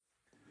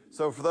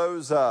So for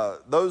those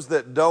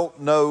that don't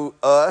know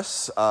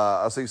us,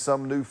 I see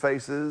some new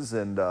faces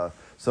and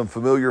some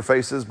familiar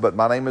faces, but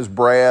my name is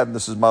Brad.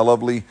 This is my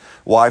lovely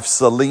wife,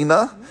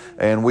 Celina,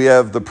 and we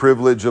have the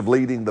privilege of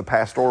leading the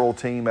pastoral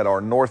team at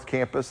our North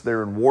Campus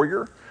there in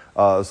Warrior.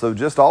 So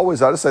just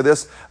always, I just say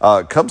this,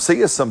 come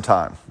see us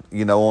sometime,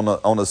 you know,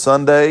 on a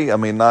Sunday. I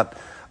mean, not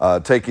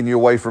taking you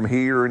away from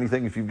here or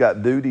anything if you've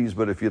got duties,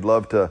 but if you'd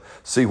love to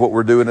see what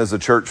we're doing as a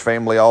church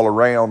family all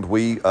around,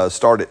 we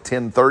start at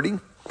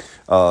 10:30.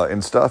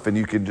 And stuff, and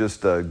you can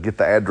just get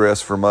the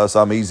address from us.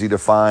 I'm easy to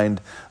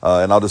find,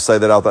 and I'll just say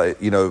that out there.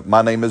 You know,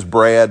 my name is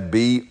Brad,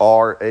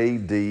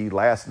 B-R-A-D,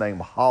 last name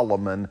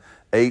Holloman,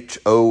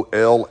 H-O-L-L-I-M-A-N,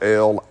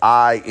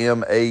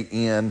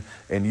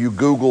 and you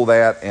Google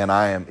that, and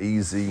I am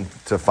easy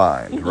to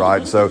find,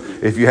 right? So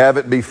if you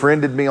haven't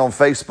befriended me on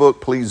Facebook,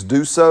 please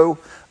do so.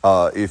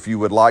 If you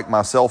would like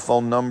my cell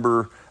phone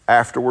number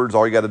afterwards,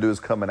 all you got to do is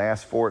come and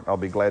ask for it, and I'll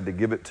be glad to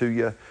give it to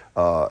you.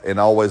 And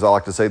always, I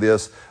like to say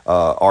this,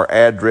 our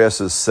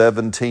address is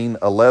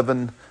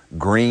 1711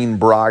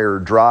 Greenbrier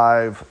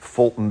Drive,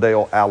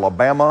 Fultondale,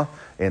 Alabama,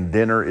 and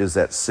dinner is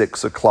at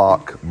 6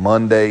 o'clock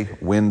Monday,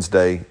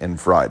 Wednesday, and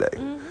Friday.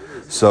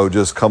 So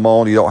just come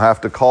on. You don't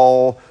have to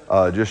call.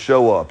 Just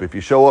show up. If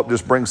you show up,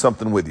 just bring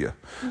something with you.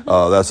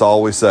 That's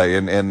all we say.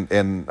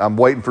 And I'm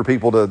waiting for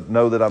people to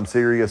know that I'm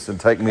serious and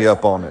take me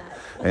up on it.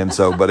 And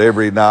so, but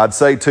now I'd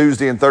say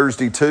Tuesday and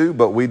Thursday too,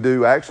 but we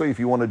do actually, if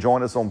you want to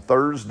join us on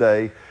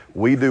Thursday,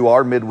 we do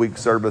our midweek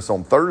service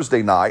on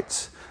Thursday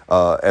nights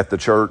at the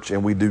church,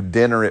 and we do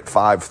dinner at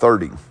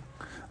 5:30.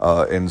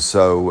 And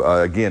so,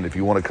 again, if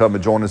you want to come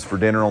and join us for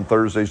dinner on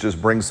Thursdays, just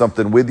bring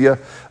something with you,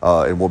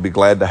 and we'll be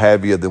glad to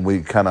have you. Then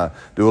we kind of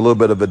do a little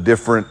bit of a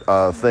different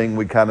thing.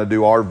 We kind of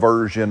do our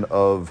version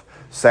of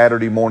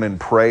Saturday morning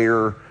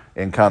prayer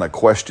and kind of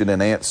question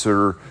and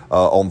answer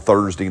on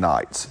Thursday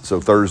nights.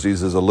 So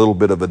Thursdays is a little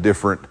bit of a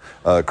different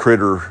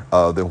critter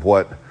than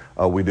what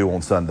we do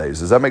on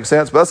Sundays. Does that make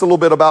sense? But that's a little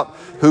bit about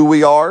who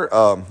we are.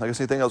 I guess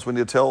anything else we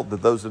need to tell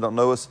those that don't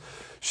know us?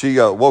 She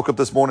woke up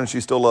this morning,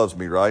 she still loves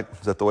me, right?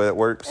 Is that the way that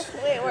works? That's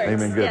the way it works.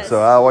 Amen, good. Yes. So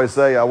I always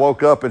say I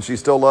woke up and she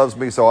still loves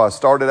me, so I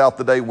started out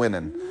the day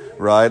winning,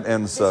 right?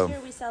 And so this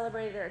year we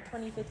celebrated our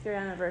 25th year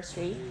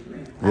anniversary.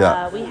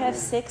 Yeah. We have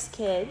 6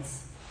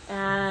 kids,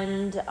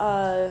 and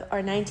our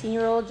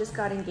 19-year-old just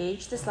got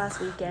engaged this last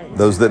weekend.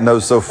 Those that know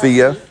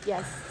Sophia.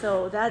 Yes,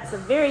 so that's a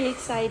very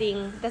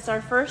exciting, that's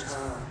our first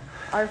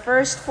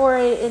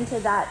foray into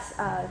that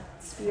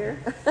sphere.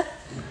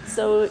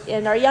 So,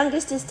 and our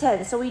youngest is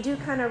 10, so we do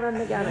kind of run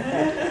the gamut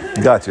there.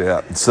 Gotcha,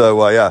 yeah. So,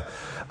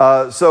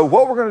 so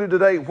what we're going to do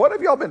today, what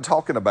have y'all been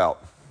talking about?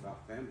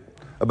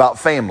 About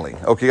family.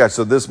 Okay, guys,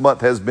 so this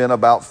month has been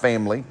about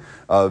family.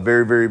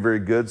 Very, very, very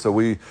good. So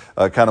we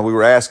we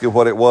were asking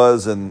what it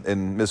was,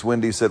 and Miss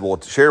Wendy said,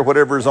 well, share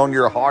whatever's on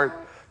your heart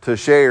to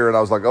share. And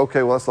I was like,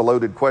 okay, well, that's a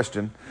loaded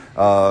question,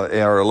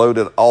 or a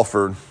loaded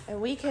offer.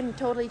 And we can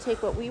totally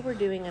take what we were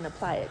doing and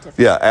apply it to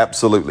family. Yeah,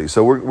 absolutely.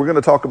 So we're going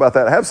to talk about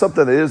that. Have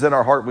something that is in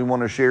our heart we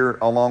want to share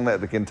along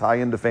that can tie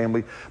into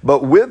family.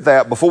 But with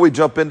that, before we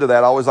jump into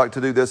that, I always like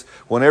to do this.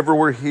 Whenever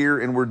we're here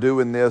and we're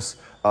doing this,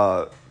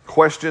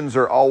 questions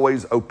are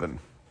always open.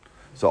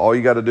 So all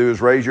you got to do is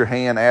raise your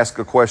hand, ask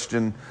a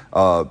question.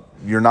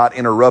 You're not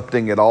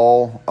interrupting at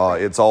all.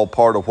 It's all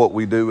part of what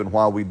we do and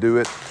why we do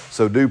it.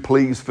 So do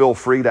please feel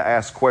free to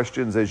ask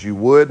questions as you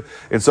would.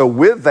 And so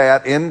with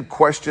that, in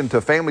question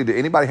to family, do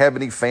anybody have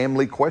any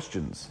family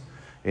questions?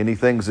 Any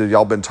things that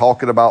y'all been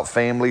talking about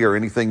family, or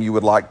anything you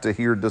would like to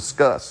hear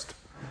discussed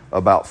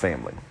about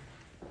family?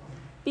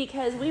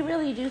 Because we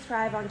really do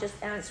thrive on just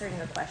answering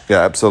the question.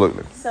 Yeah,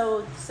 absolutely.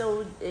 So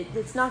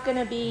it's not going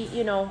to be,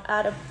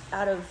 out of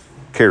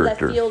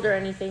Character. left field or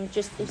anything.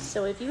 Just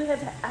if you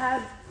have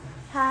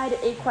had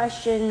a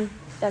question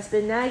that's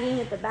been nagging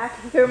at the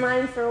back of your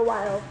mind for a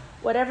while,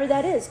 whatever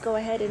that is, go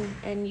ahead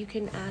and you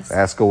can ask.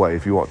 Ask away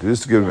if you want to.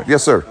 Just to give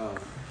Yes, sir.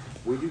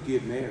 When you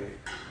get married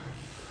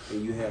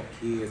and you have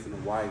kids and a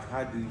wife,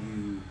 how do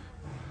you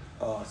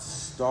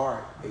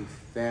start a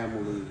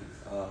family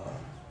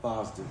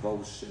Father's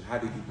devotion? How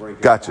do you bring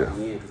Gotcha.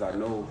 everybody in? Because I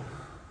know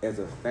as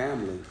a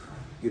family,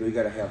 you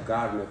got to have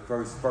God in the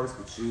first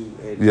with you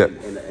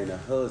and a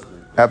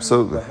husband.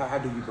 Absolutely. But how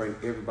do you bring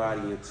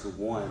everybody into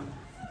one?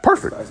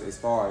 Perfect. As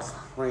far as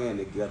praying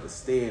together,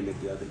 staying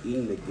together,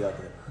 eating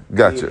together.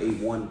 Gotcha.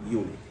 Being a one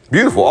unit.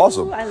 Beautiful.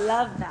 Awesome. Ooh, I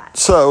love that.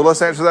 So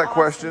let's answer that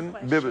Awesome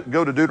question.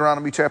 Go to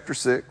Deuteronomy chapter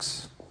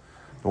 6.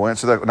 We'll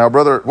answer that. Now,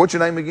 brother, what's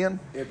your name again?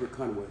 Everett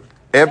Conway.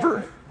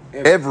 Everett.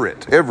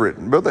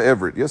 Brother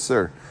Everett. Yes,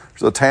 sir.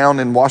 There's a town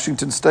in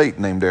Washington State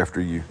named after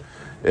you.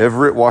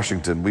 Everett,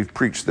 Washington. We've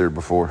preached there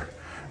before.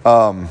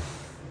 Are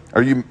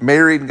you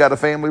married and got a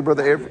family,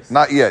 Brother Everett?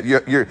 Not yet.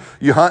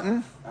 You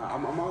hunting?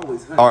 I'm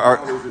always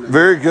hunting.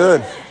 Very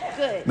good.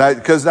 Good. Now,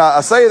 because I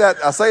say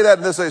that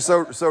in this way.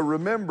 So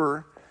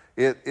remember,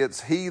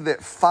 it's he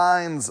that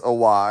finds a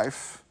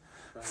wife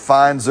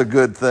finds a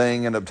good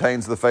thing and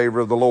obtains the favor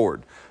of the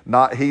Lord,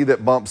 not he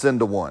that bumps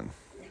into one.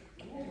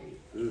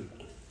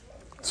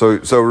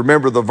 So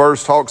remember, the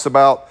verse talks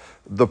about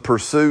the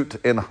pursuit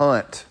and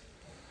hunt,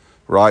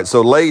 right?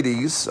 So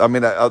ladies, I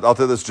mean, I'll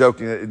tell this joke.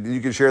 You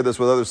can share this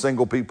with other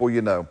single people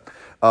you know.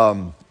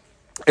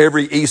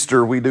 Every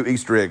Easter, we do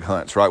Easter egg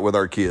hunts, right, with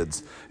our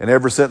kids. And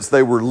ever since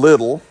they were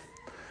little,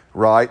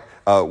 right,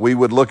 we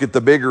would look at the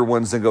bigger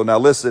ones and go, now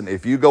listen,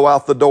 if you go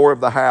out the door of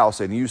the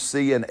house and you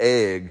see an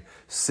egg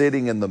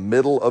sitting in the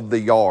middle of the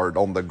yard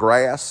on the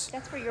grass.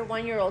 That's for your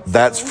 1-year-old.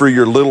 That's for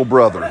your little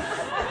brother,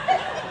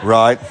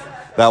 right?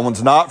 That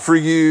one's not for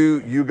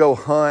you. You go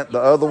hunt. The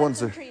other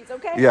ones are, trees,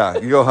 okay? Yeah,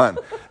 you go hunt.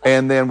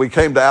 And then we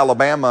came to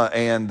Alabama,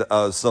 and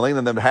Celina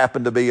and them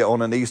happened to be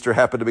on an Easter,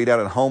 happened to be down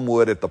in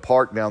Homewood at the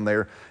park down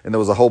there, and there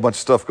was a whole bunch of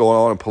stuff going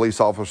on, and police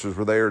officers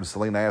were there, and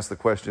Celina asked the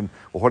question,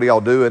 well, what are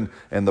y'all doing?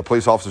 And the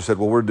police officer said,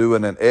 well, we're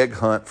doing an egg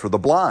hunt for the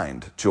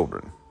blind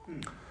children.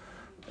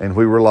 And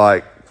we were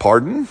like,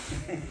 pardon?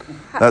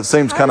 That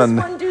seems kind of...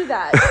 How does one do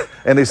that?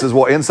 And he says,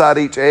 well, inside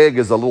each egg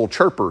is a little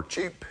chirper,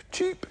 cheep,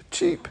 cheep,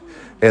 cheep.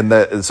 And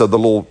so the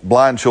little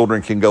blind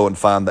children can go and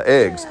find the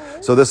eggs.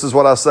 So this is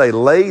what I say,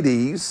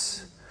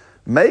 ladies,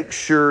 make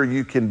sure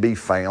you can be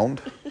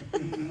found.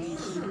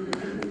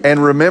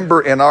 And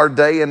remember, in our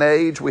day and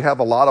age, we have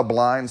a lot of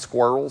blind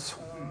squirrels.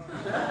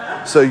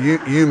 So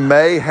you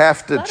may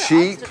have to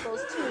cheat.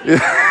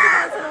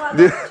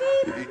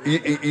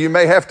 You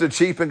may have to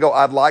cheat and go,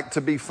 I'd like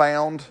to be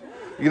found.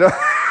 You know?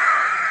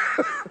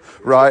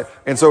 Right?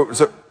 And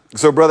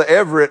so Brother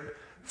Everett,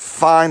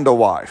 find a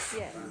wife.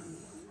 Yes.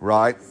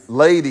 Right?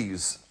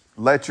 Ladies,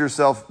 let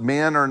yourself,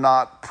 men are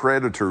not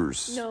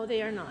predators. No,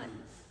 they are not.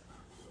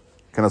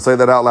 Can I say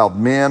that out loud?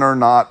 Men are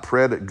not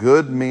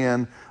good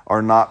men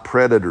are not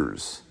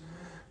predators.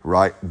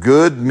 Right?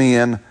 Good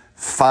men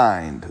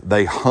find,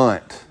 they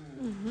hunt.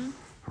 Mm-hmm.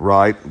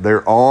 Right?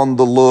 They're on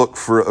the look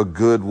for a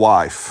good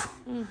wife.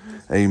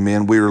 Mm-hmm.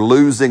 Amen. We are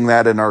losing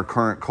that in our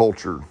current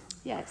culture.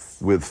 Yes.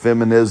 With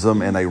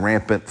feminism and a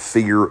rampant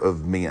fear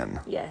of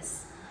men. Yes.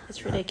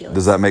 It's ridiculous.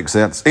 Does that make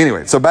sense?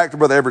 Anyway, so back to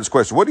Brother Everett's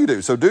question. What do you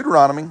do? So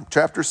Deuteronomy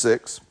chapter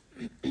 6.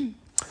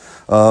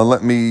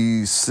 Let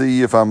me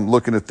see if I'm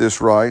looking at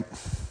this right.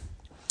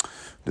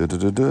 I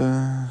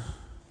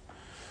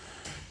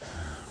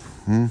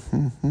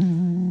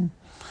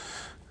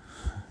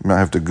might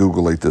have to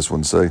Google-ate this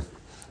one, say.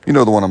 You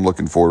know the one I'm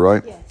looking for,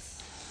 right?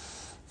 Yes.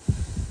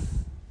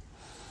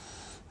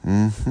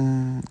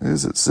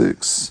 Is it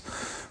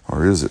 6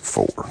 or is it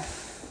 4?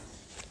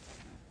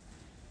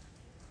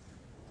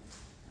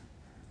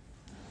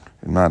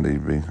 It might need to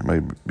be. I may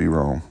be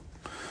wrong.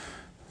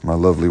 My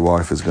lovely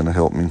wife is going to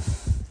help me.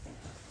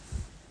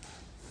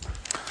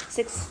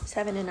 6,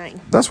 7, and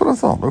 9. That's what I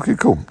thought. Okay,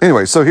 cool.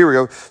 Anyway, so here we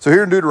go. So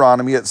here in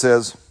Deuteronomy, it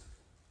says,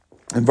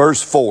 in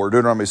verse 4,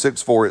 Deuteronomy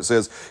 6:4, it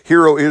says,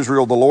 Hear, O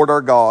Israel, the Lord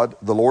our God,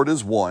 the Lord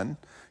is one.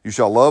 You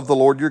shall love the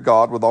Lord your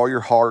God with all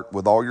your heart,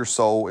 with all your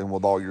soul, and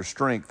with all your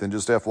strength. And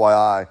just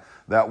FYI,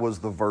 that was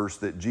the verse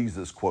that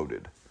Jesus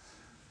quoted,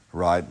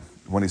 right?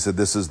 When he said,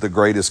 this is the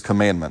greatest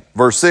commandment.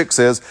 Verse 6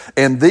 says,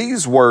 and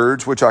these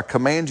words which I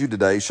command you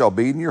today shall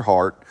be in your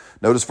heart.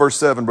 Notice verse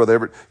 7, Brother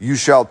Everett. You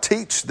shall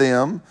teach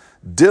them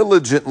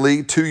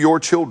diligently to your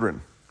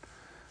children.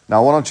 Now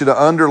I want you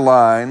to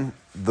underline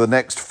the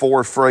next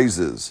 4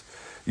 phrases.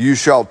 You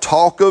shall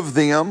talk of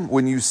them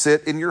when you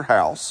sit in your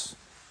house.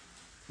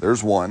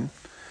 There's 1.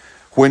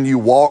 When you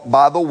walk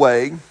by the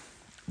way,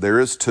 there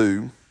is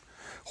 2.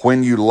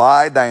 When you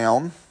lie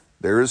down,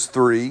 there is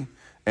 3.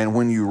 And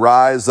when you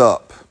rise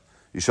up,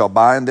 you shall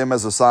bind them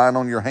as a sign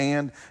on your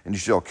hand, and you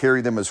shall carry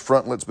them as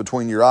frontlets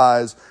between your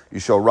eyes. You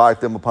shall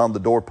write them upon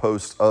the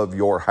doorposts of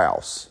your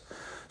house.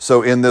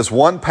 So in this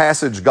one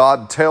passage,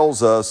 God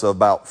tells us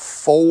about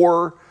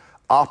 4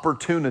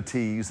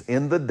 opportunities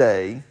in the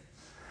day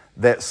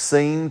that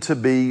seem to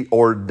be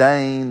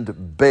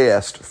ordained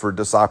best for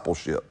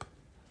discipleship.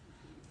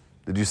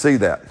 Did you see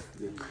that?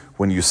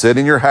 When you sit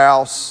in your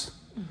house,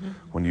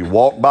 when you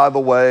walk by the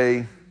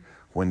way,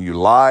 when you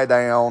lie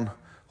down,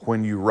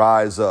 when you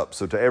rise up.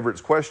 So to Everett's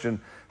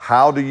question,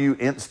 how do you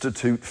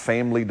institute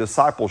family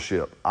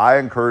discipleship? I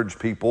encourage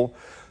people,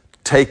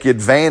 take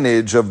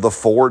advantage of the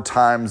 4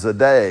 times a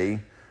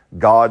day.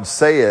 God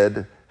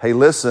said, hey,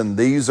 listen,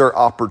 these are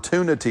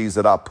opportunities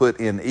that I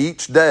put in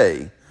each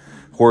day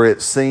where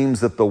it seems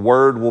that the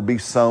word will be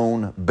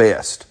sown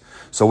best.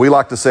 So we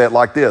like to say it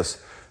like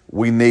this.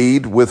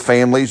 With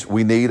families,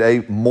 we need a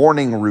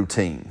morning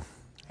routine.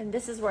 And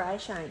this is where I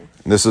shine.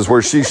 This is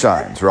where she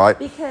shines, right?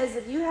 Because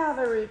if you have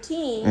a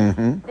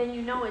routine, then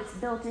you know it's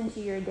built into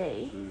your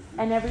day,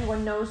 and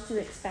everyone knows to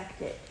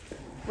expect it,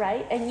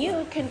 right? And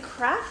you can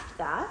craft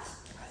that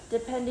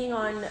depending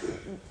on,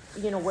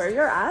 where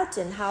you're at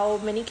and how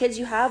many kids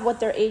you have, what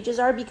their ages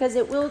are, because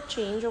it will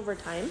change over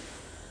time.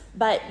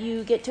 But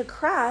you get to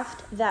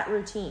craft that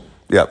routine.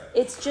 Yep.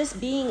 It's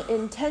just being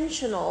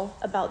intentional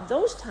about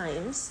those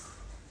times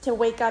to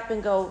wake up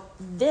and go,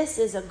 this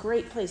is a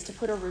great place to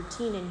put a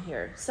routine in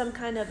here, some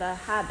kind of a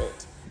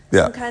habit,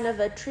 some kind of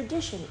a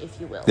tradition, if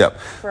you will,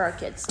 for our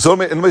kids. So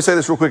let me say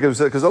this real quick,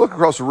 because I look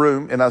across the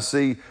room and I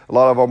see a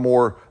lot of our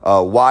more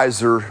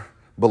wiser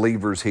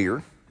believers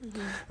here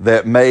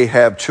that may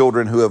have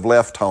children who have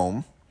left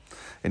home,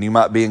 and you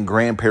might be in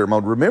grandparent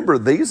mode. Remember,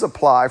 these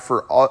apply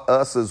for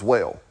us as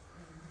well.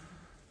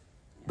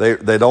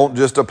 They don't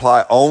just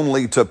apply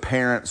only to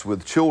parents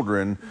with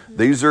children.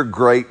 These are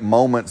great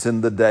moments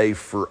in the day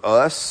for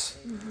us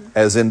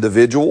as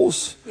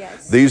individuals.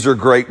 Yes. These are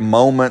great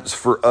moments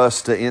for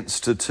us to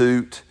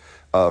institute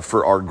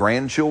for our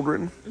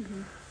grandchildren.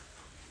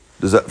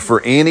 Does that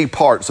for any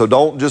part? So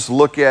don't just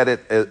look at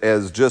it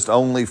as just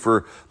only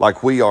for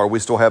like we are. We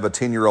still have a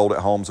 10-year-old at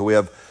home, so we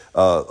have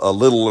a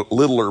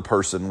littler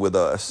person with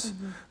us,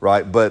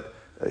 right? But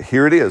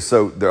here it is.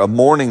 So a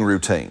morning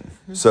routine.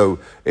 So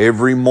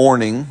every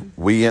morning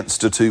we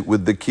institute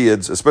with the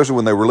kids, especially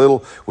when they were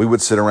little, we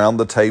would sit around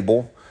the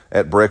table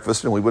at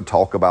breakfast and we would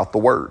talk about the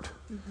Word,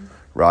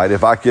 right?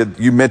 If I could,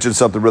 you mentioned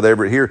something, Brother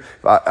Everett, here.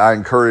 I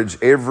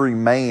encourage every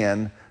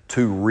man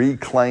to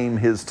reclaim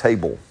his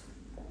table.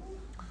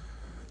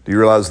 Do you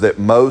realize that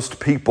most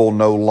people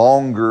no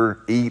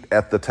longer eat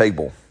at the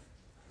table?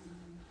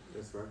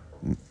 That's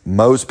right.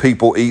 Most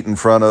people eat in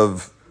front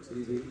of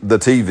the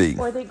TV.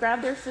 Or they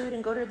grab their food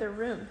and go to their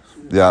room.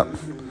 Yeah.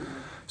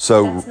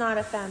 So That's not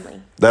a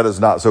family. that is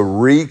not. So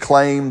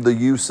reclaim the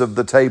use of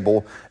the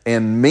table,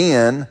 and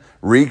men,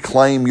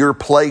 reclaim your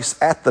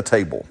place at the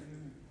table.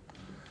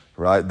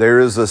 Right? There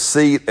is a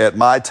seat at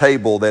my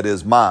table that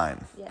is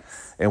mine.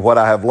 Yes. And what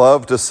I have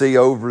loved to see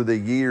over the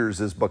years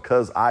is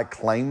because I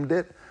claimed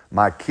it,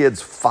 my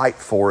kids fight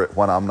for it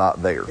when I'm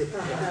not there.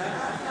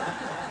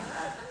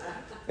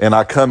 And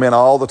I come in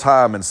all the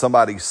time and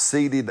somebody's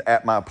seated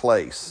at my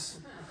place.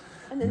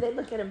 And then they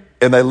look at him.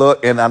 And they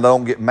look, and I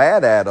don't get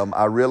mad at them.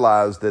 I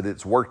realize that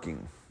it's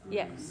working.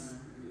 Yes.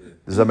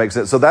 Does that make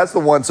sense? So that's the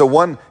one. So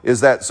one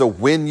is that, so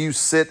when you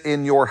sit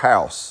in your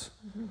house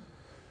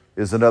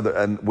is another,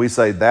 and we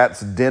say that's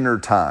dinner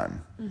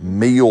time,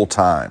 meal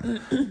time,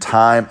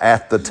 time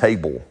at the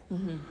table,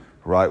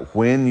 right?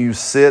 When you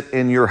sit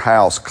in your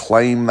house,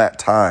 claim that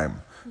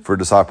time for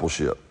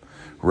discipleship,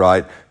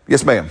 right?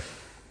 Yes, ma'am.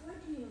 What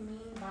do you mean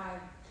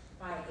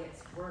by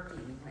it's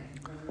working when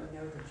you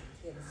know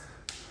that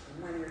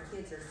when your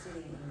kids are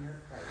sitting in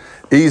your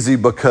place? Easy,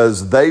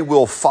 because they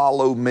will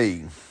follow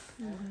me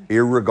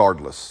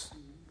irregardless.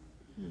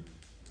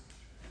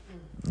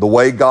 The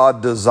way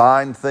God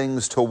designed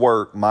things to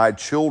work, my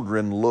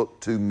children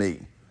look to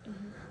me.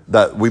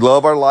 That we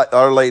love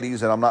our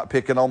ladies, and I'm not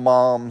picking on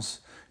moms.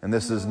 And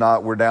this is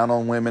not, we're down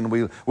on women.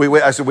 We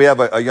actually, we have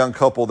a young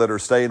couple that are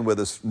staying with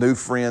us, new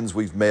friends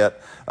we've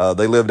met.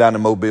 They live down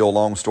in Mobile,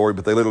 long story,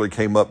 but they literally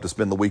came up to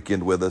spend the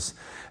weekend with us.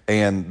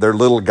 And their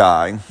little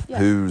guy,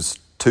 who's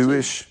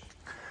 2-ish,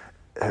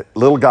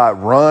 little guy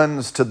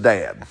runs to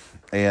dad.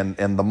 And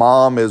the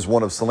mom is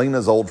one of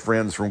Celina's old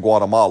friends from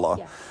Guatemala.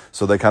 Yeah.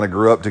 So they kind of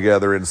grew up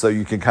together. And so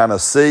you can kind of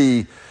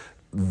see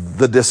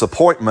the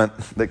disappointment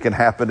that can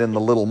happen in the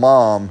little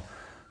mom,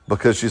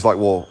 because she's like,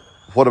 well,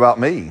 what about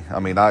me? I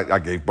mean, I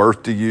gave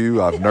birth to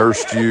you. I've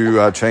nursed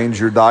you. I changed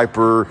your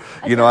diaper.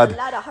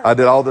 I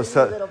did all this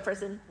stuff.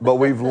 But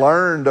we've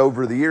learned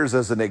over the years,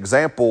 as an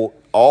example,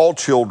 all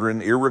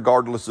children,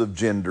 irregardless of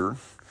gender,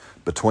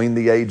 between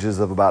the ages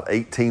of about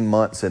 18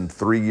 months and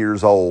 3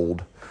 years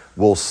old,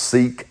 will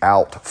seek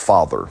out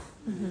Father.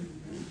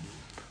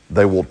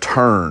 They will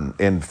turn.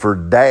 And for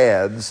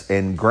dads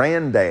and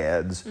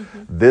granddads,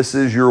 this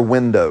is your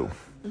window.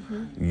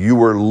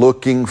 You are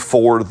looking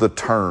for the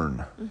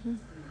turn.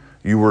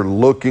 You are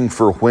looking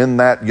for when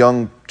that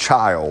young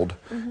child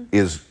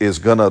is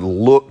going to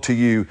look to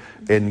you.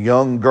 And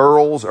young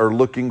girls are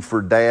looking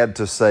for dad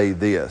to say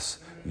this: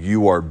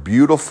 you are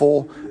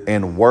beautiful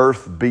and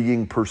worth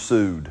being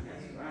pursued.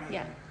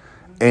 Yeah.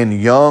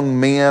 And young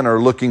men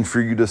are looking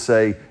for you to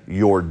say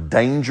you're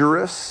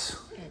dangerous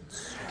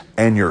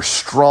and you're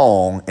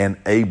strong and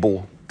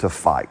able to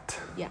fight.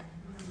 Yeah.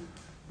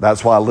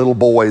 That's why little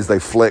boys, they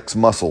flex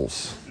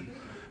muscles.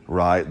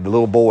 Right? The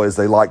little boys,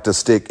 they like to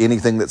stick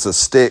anything that's a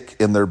stick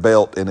in their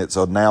belt, and it's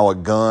now a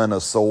gun,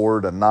 a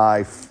sword, a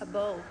knife,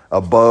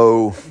 a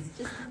bow.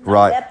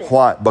 Right?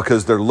 Why?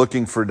 Because they're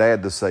looking for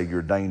dad to say,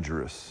 you're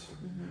dangerous.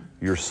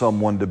 You're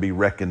someone to be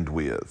reckoned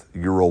with.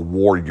 You're a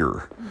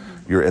warrior.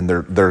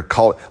 They're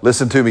called.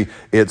 Listen to me.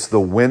 It's the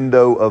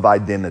window of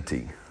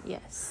identity.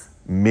 Yes.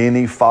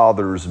 Many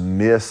fathers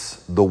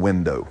miss the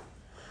window.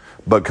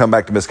 But come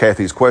back to Miss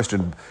Kathy's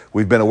question.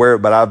 We've been aware,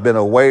 but I've been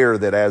aware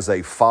that as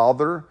a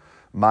father,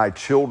 my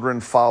children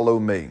follow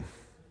me.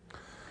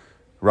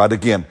 Right?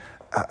 Again,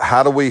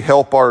 how do we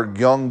help our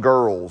young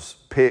girls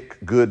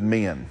pick good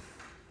men?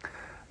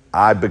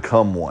 I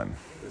become one.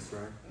 That's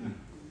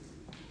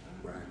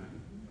right.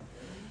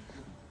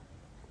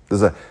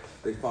 Right.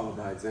 They follow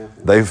by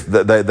example.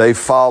 They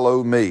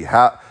follow me.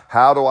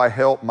 How do I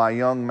help my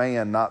young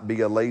man not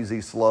be a lazy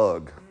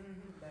slug?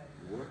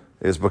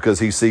 It's because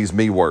he sees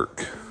me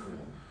work.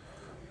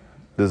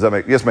 Does that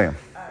make? Yes, ma'am.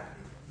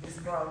 This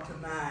brought to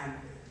mind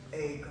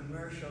a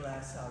commercial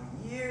I saw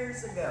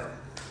years ago.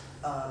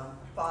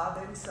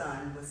 Father and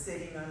son were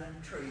sitting on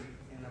a tree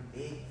in a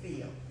big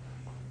field,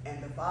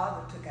 and the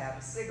father took out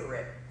a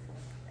cigarette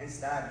and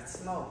started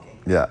smoking.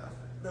 Yeah.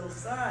 Little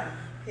son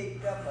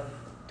picked up a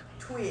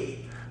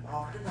twig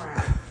off the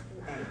ground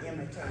and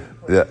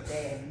imitated what his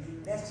dad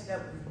did. That's still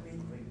with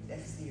me.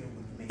 That's still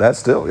with me. That's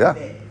still, yeah.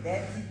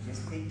 That he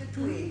just picked a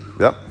twig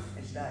Yep.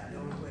 and start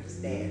knowing what to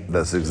stand.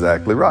 That's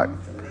exactly right.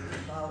 So they can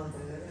follow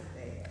good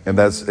or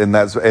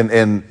bad.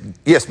 And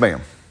yes,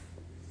 ma'am.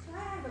 So I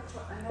have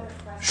another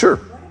question. Sure.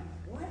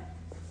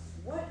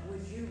 What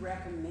would you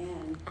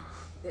recommend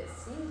that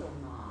single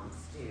moms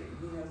do?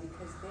 You know,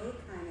 because they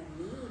kind of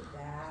need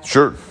that.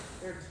 Sure.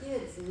 Their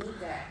kids need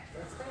that,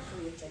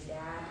 especially if the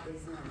dad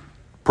isn't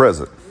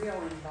Present. real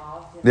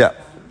involved in Yeah.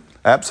 them.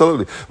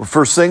 Absolutely.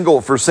 For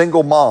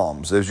single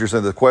moms, as you're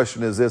saying, the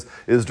question is this,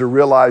 is to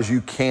realize you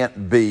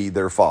can't be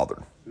their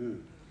father.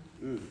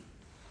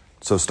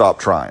 So stop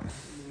trying.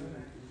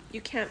 You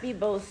can't be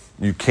both.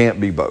 You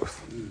can't be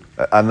both.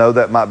 I know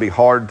that might be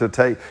hard to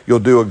take. You'll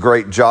do a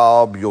great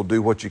job. You'll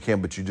do what you can,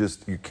 but you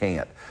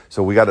can't.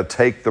 So we got to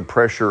take the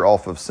pressure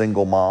off of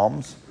single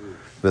moms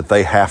that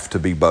they have to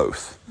be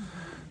both.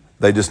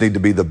 They just need to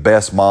be the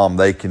best mom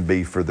they can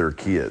be for their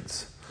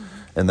kids.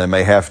 And they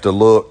may have to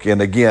look,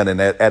 and again,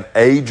 and at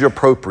age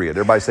appropriate,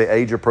 everybody say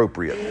age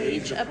appropriate.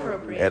 Age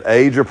appropriate. At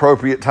age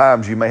appropriate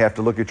times, you may have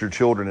to look at your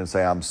children and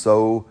say, I'm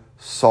so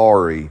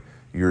sorry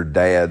your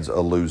dad's a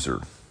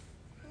loser.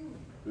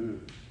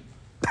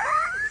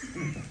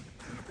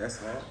 That's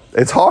hard.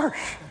 It's harsh.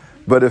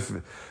 But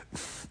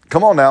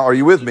come on now, are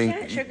you with me? You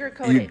can't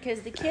sugarcoat it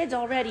because the kids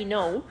already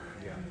know.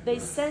 They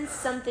sense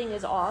something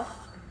is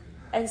off.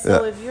 And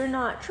so if you're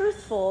not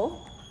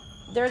truthful,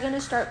 they're going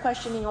to start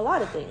questioning a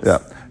lot of things. Yeah.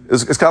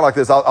 It's kind of like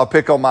this. I'll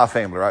pick on my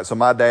family, right? So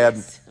my dad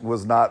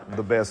was not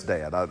the best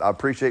dad. I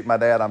appreciate my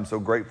dad. I'm so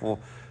grateful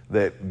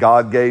that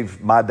God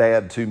gave my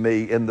dad to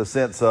me in the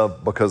sense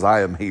of because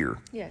I am here.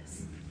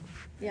 Yes.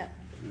 Yeah.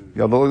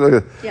 Y'all look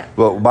at it? Yeah.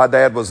 But my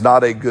dad was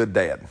not a good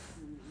dad.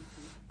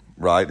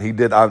 Right? He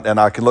did, and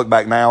I can look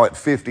back now at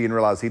 50 and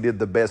realize he did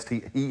the best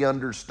he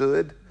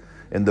understood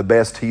and the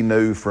best he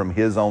knew from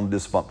his own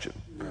dysfunction.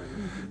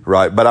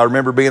 Right? But I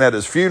remember being at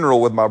his funeral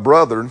with my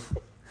brother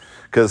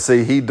because,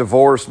 see, he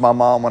divorced my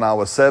mom when I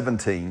was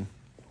 17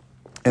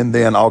 and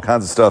then all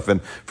kinds of stuff.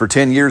 And for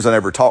 10 years, I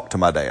never talked to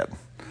my dad.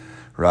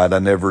 Right? I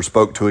never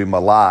spoke to him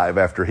alive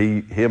after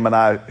him and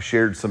I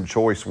shared some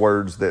choice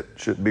words that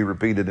shouldn't be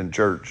repeated in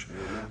church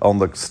on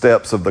the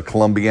steps of the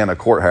Columbiana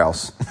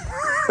courthouse.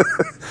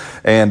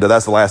 And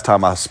that's the last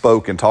time I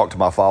spoke and talked to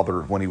my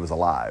father when he was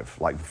alive,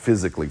 like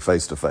physically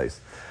face to face.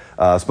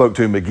 I spoke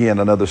to him again,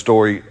 another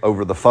story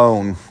over the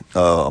phone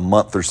a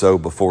month or so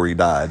before he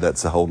died.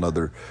 That's a whole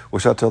nother, I'll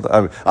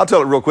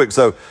tell it real quick.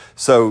 So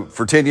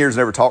for 10 years,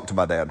 I never talked to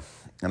my dad.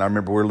 And I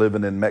remember we were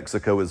living in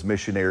Mexico as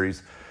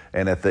missionaries.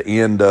 And at the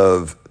end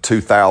of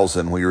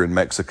 2000, we were in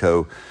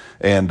Mexico.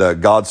 And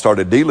God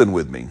started dealing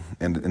with me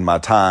in my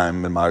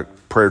time, in my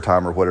prayer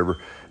time or whatever.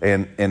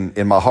 And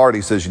in my heart,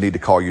 he says, you need to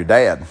call your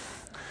dad.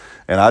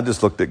 And I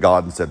just looked at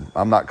God and said,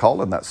 I'm not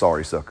calling that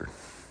sorry sucker.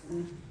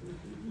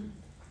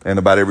 And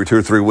about every 2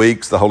 or 3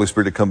 weeks, the Holy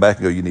Spirit would come back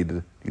and go, you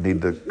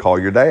need to call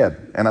your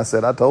dad. And I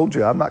said, I told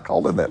you, I'm not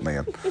calling that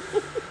man.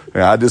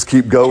 And I just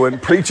keep going,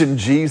 preaching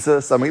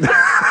Jesus. I mean,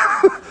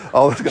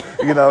 all this,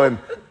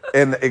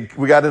 and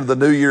we got into the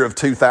new year of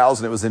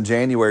 2000. It was in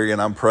January,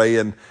 and I'm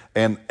praying.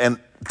 And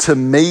to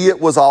me, it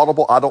was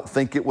audible. I don't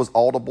think it was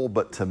audible,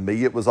 but to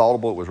me, it was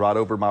audible. It was right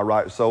over my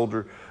right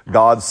shoulder.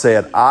 God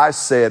said, I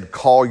said,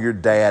 call your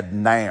dad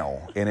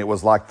now. And it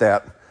was like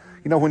that.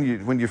 You know, when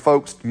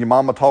your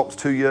mama talks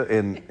to you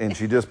and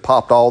she just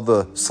popped all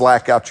the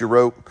slack out your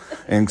rope.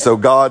 And so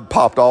God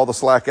popped all the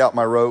slack out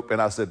my rope.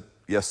 And I said,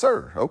 yes,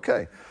 sir.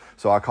 Okay.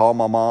 So I called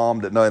my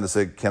mom, didn't know, and I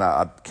said,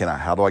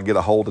 how do I get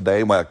a hold of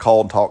Dad? Well, I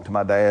called and talked to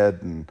my dad,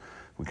 and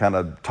we kind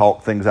of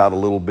talked things out a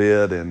little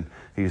bit. And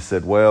he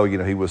said, well,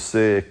 he was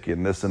sick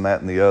and this and that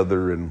and the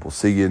other, and we'll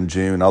see you in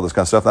June, all this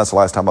kind of stuff. And that's the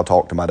last time I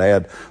talked to my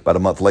dad. About a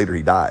month later,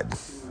 he died.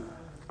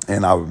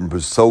 And I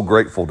was so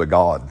grateful to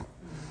God.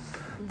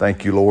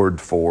 Thank you,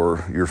 Lord,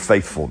 for your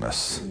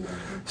faithfulness.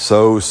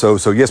 So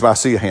yes, I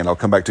see a hand. I'll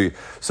come back to you.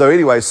 So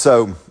anyway,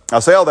 so I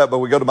say all that, but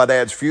we go to my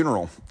dad's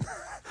funeral.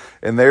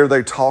 And there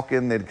they're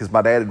talking, because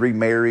my dad had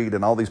remarried,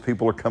 and all these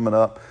people are coming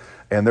up,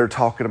 and they're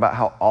talking about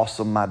how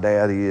awesome my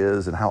dad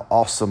is and how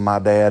awesome my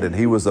dad, and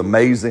he was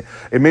amazing.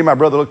 And me and my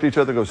brother looked at each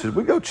other and go, should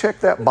we go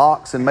check that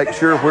box and make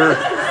sure we're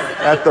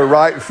at the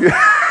right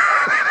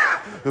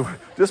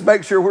just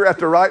make sure we're at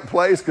the right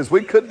place, because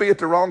we could be at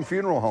the wrong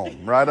funeral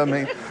home, right? I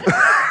mean,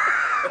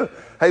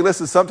 hey,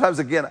 listen, sometimes,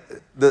 again,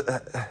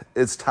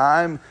 it's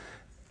time,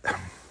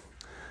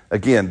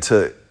 again,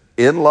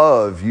 in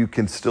love, you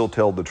can still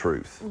tell the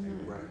truth.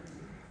 Mm-hmm.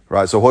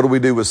 Right? So what do we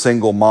do with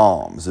single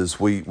moms is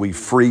we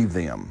free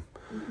them.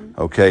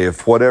 Mm-hmm. Okay,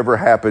 if whatever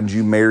happened,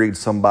 you married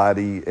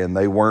somebody and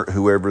they weren't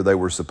whoever they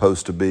were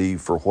supposed to be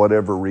for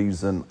whatever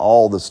reason,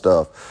 all the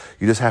stuff,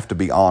 you just have to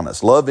be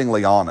honest,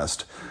 lovingly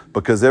honest,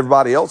 because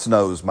everybody else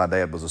knows my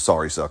dad was a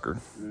sorry sucker.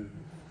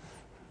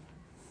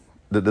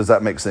 Does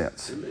that make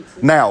sense?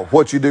 Now,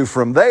 what you do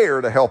from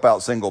there to help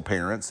out single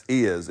parents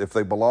is, if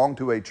they belong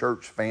to a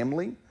church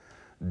family,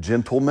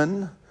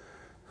 gentlemen,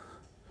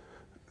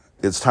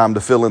 it's time to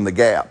fill in the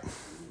gap.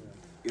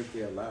 If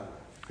they allow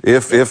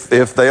If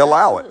it. they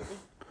allow it.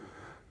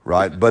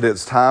 Right? But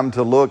it's time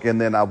to look, and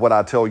then what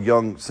I tell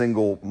young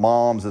single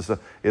moms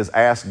is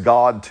ask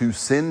God to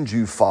send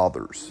you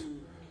fathers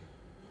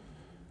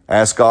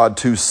Ask God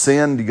to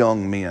send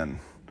young men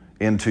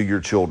into your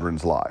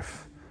children's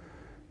life.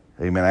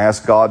 Amen.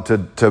 Ask God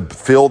to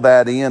fill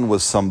that in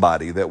with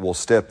somebody that will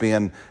step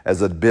in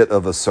as a bit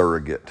of a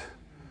surrogate.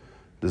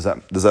 Does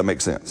that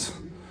make sense?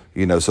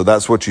 So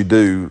that's what you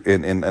do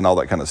and all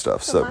that kind of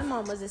stuff. So my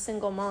mom was a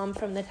single mom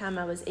from the time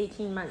I was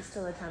 18 months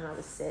till the time I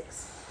was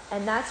 6.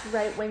 And that's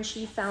right when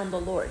she found the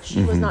Lord.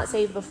 She was not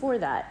saved before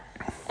that.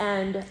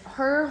 And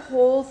her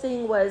whole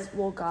thing was,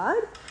 well, God,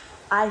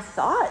 I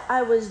thought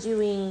I was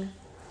doing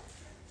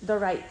the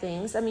right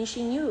things. I mean,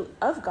 she knew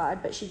of God,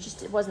 but she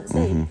just wasn't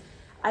saved.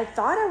 I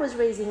thought I was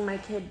raising my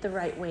kid the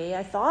right way.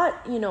 I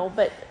thought,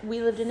 but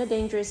we lived in a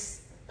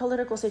dangerous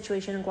political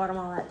situation in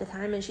Guatemala at the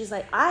time. And she's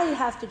like, I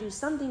have to do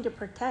something to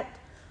protect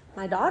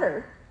my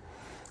daughter.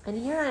 And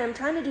here I am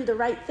trying to do the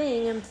right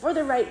thing. And for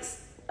the right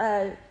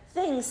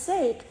thing's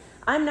sake,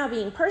 I'm now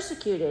being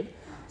persecuted.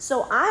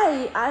 So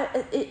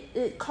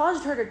it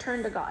caused her to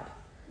turn to God.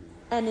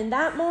 And in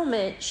that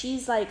moment,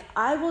 she's like,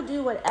 I will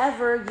do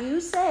whatever you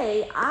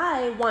say.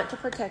 I want to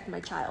protect my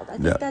child. I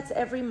think that's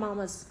every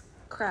mama's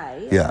cry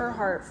in her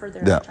heart for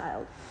their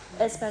child,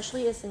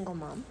 especially a single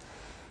mom.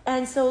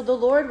 And so the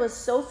Lord was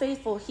so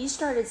faithful. He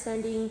started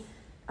sending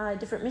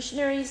different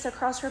missionaries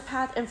across her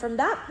path. And from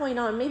that point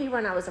on, maybe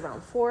when I was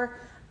around 4,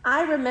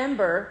 I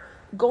remember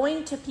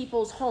going to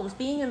people's homes,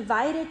 being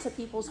invited to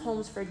people's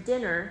homes for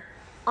dinner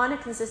on a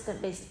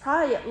consistent basis,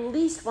 probably at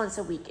least once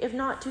a week, if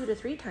not 2 to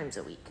 3 times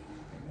a week.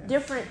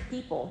 Different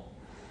people.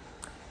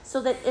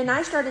 And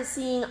I started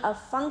seeing a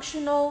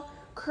functional,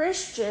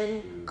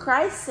 Christian,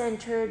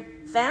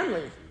 Christ-centered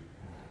family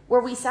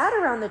where we sat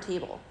around the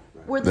table,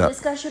 where the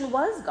discussion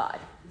was God.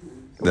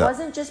 It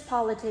wasn't just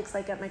politics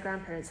like at my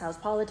grandparents' house,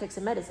 politics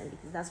and medicine,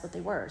 because that's what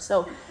they were.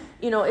 So,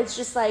 it's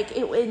just like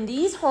in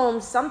these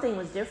homes, something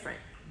was different.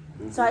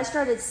 So I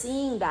started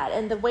seeing that,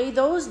 and the way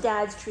those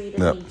dads treated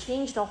me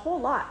changed a whole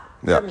lot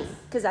for me,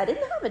 because I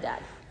didn't have a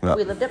dad.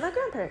 We lived at my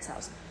grandparents'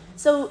 house.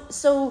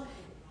 So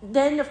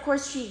then, of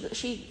course,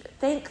 she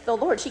thanked the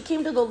Lord. She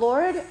came to the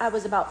Lord. I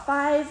was about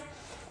 5,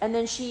 and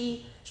then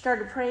she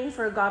started praying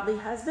for a godly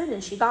husband,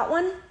 and she got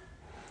one.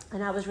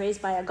 And I was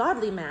raised by a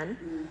godly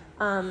man,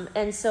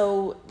 and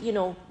so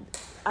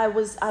I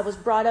was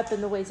brought up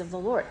in the ways of the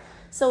Lord.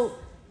 So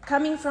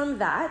coming from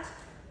that,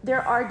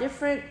 there are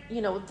different,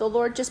 the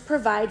Lord just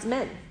provides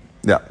men.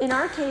 Yeah. In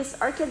our case,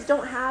 our kids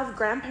don't have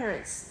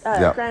grandparents,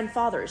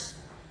 grandfathers.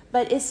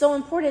 But it's so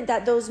important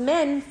that those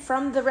men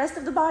from the rest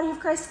of the body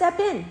of Christ step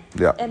in.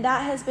 Yeah. And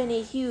that has been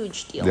a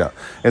huge deal. Yeah.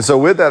 And so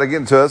with that,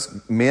 again, to us,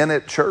 men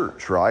at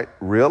church, right,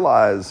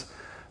 realize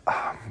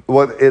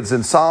it's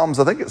in Psalms,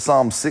 I think it's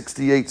Psalm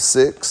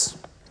 68:6.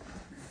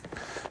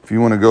 If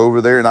you want to go over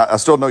there. And I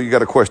still know you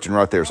got a question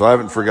right there, so I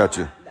haven't forgot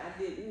you. I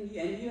didn't,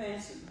 and you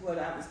answered what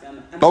I was going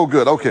to. Oh,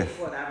 good. Okay.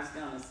 What I was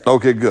going to say.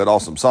 Okay, good.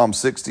 Awesome. Psalm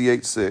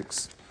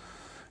 68:6.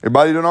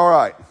 Everybody doing all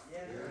right?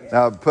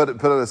 Now,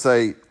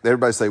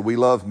 everybody say, we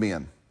love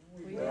men.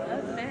 We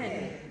love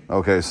men.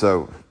 Okay,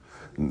 so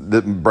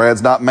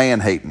Brad's not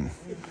man-hating.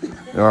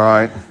 All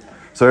right?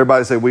 So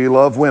everybody say, we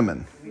love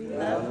women. We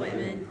love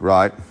women.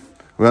 Right?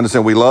 We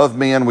understand we love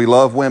men, we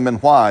love women.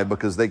 Why?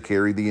 Because they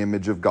carry the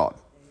image of God.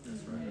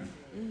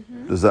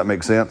 Mm-hmm. Does that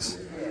make sense?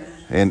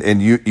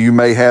 And you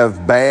may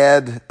have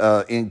bad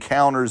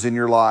encounters in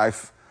your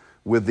life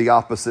with the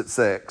opposite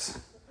sex.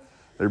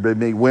 There may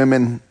be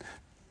women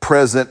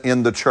present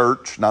in the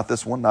church, not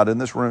this one, not in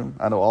this room,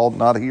 I know all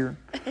not here,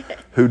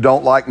 who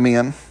don't like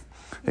men.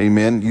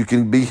 Amen. You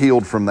can be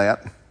healed from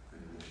that.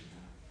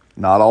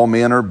 Not all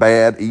men are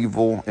bad,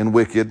 evil, and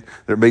wicked.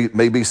 There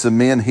may be some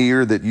men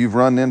here that you've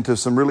run into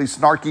some really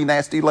snarky,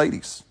 nasty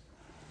ladies.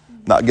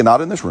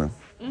 Not in this room.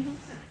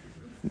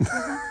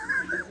 Mm-hmm.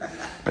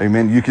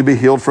 Amen. You can be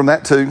healed from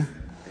that too.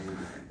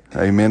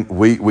 Amen.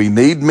 We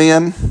need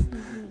men.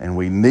 And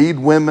we need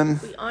women.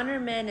 We honor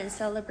men and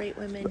celebrate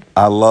women.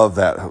 I love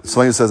that.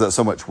 Celina says that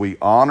so much. We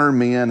honor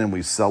men and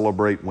we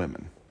celebrate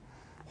women.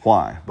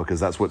 Why?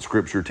 Because that's what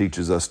Scripture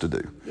teaches us to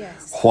do.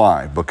 Yes.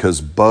 Why? Because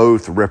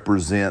both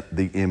represent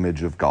the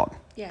image of God.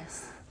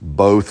 Yes.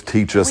 Both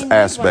teach us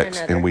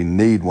aspects, and we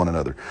need one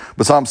another.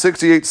 But Psalm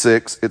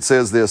 68:6, it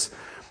says this,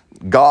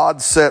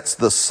 God sets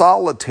the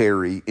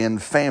solitary in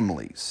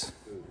families.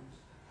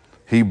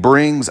 He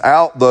brings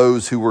out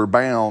those who were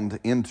bound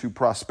into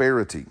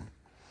prosperity.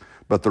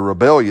 But the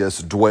rebellious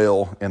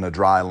dwell in a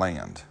dry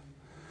land.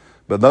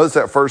 But notice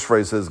that first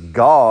phrase says,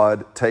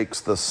 God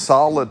takes the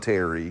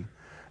solitary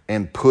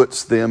and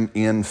puts them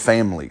in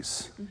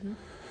families. Mm-hmm.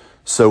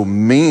 So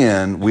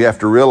men, we have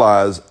to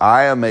realize,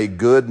 I am a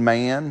good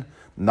man,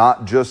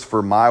 not just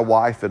for my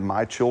wife and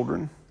my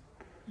children,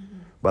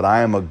 but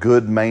I am a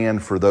good man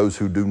for those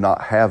who do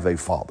not have a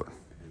father.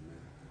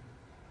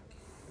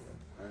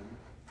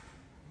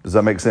 Does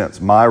that make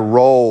sense? My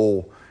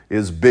role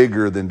is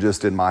bigger than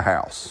just in my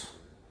house.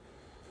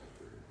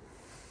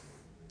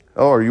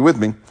 Oh, are you with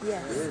me?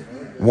 Yes.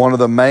 One of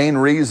the main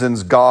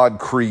reasons God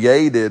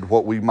created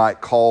what we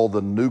might call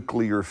the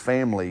nuclear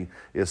family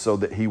is so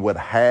that He would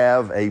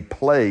have a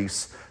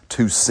place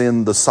to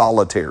send the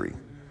solitary.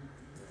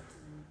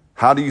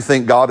 How do you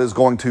think God is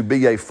going to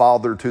be a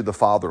father to the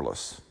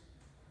fatherless?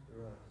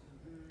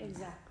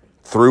 Exactly.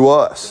 Through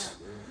us.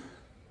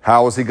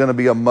 How is he going to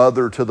be a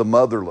mother to the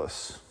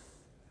motherless?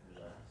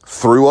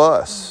 Through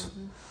us.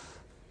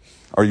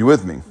 Are you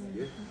with me?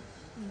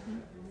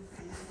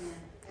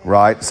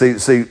 Right?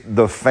 See,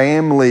 the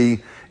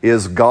family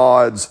is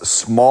God's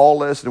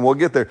smallest, and we'll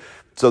get there.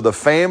 So the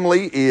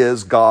family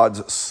is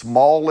God's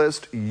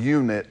smallest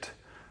unit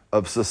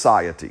of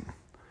society.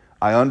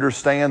 I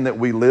understand that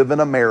we live in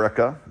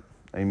America.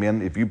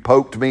 Amen. If you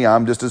poked me,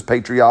 I'm just as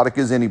patriotic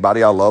as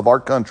anybody. I love our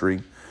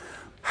country.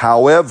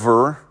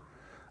 However,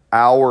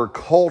 our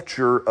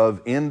culture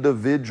of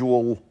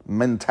individual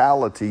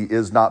mentality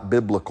is not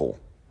biblical.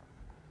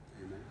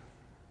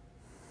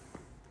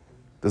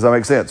 Does that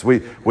make sense?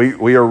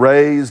 We are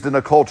raised in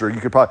a culture. You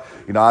could probably,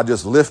 I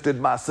just lifted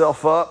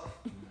myself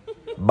up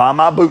by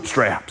my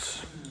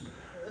bootstraps.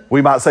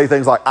 We might say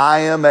things like, I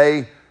am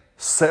a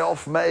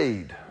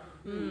self-made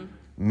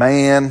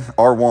man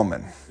or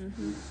woman.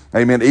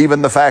 Amen.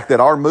 Even the fact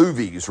that our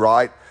movies,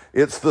 right?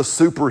 It's the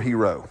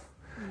superhero.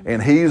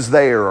 And he's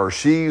there or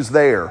she's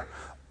there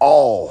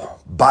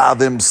all by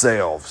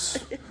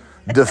themselves,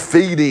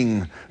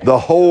 defeating the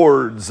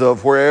hordes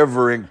of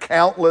wherever and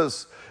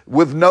countless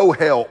with no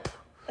help.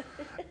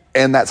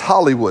 And that's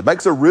Hollywood.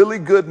 Makes a really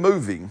good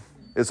movie.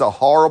 It's a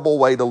horrible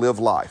way to live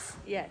life.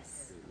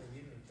 Yes.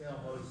 You can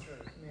tell most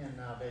men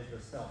nowadays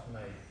are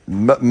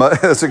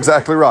self-made. That's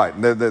exactly right.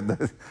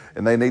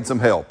 And they need some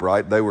help,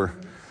 right? They were,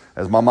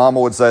 as my mama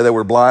would say, they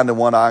were blind in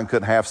one eye and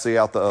couldn't half see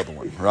out the other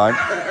one,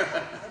 right?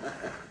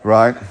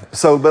 Right?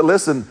 So, but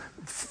listen,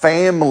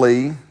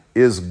 family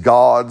is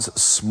God's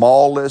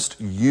smallest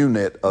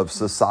unit of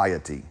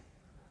society.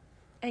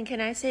 And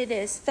can I say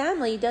this?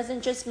 Family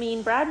doesn't just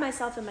mean Brad,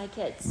 myself, and my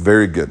kids.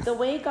 Very good. The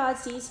way God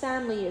sees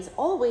family is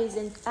always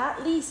in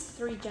at least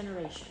 3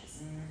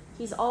 generations.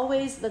 He's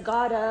always the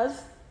God of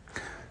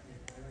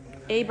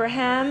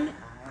Abraham,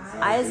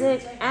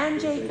 Isaac,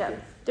 and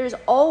Jacob. There's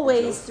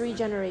always 3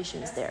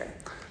 generations there.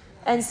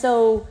 And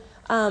so,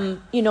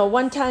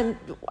 one time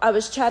I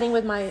was chatting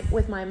with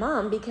my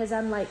mom because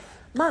I'm like,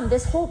 Mom,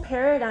 this whole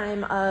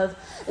paradigm of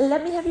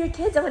let me have your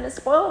kids, I'm going to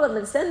spoil them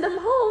and send them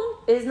home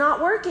is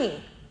not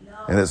working.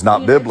 And it's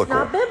not biblical. It's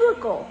not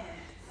biblical.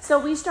 So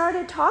we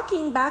started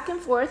talking back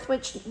and forth,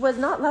 which was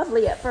not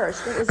lovely at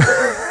first. It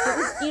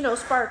was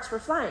sparks were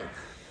flying.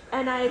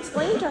 And I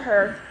explained to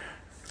her,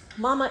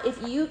 Mama,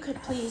 if you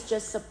could please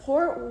just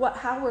support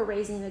how we're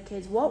raising the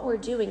kids, what we're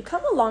doing,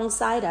 come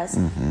alongside us,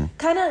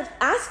 kind of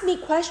ask me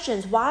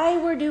questions, why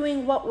we're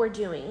doing what we're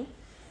doing,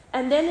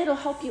 and then it'll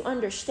help you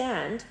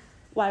understand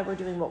why we're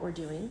doing what we're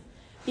doing.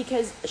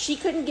 Because she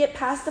couldn't get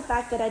past the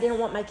fact that I didn't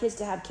want my kids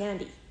to have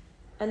candy.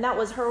 And that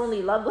was her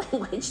only love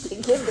language to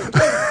give the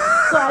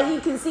kids. So you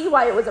can see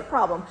why it was a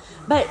problem.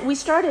 But we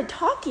started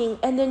talking,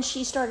 and then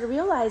she started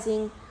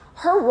realizing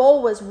her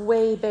role was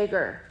way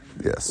bigger.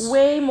 Yes.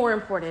 Way more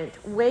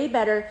important, way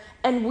better,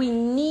 and we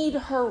need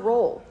her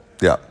role.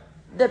 Yeah.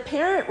 The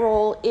parent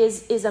role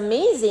is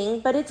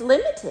amazing, but it's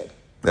limited.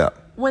 Yeah.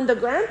 When the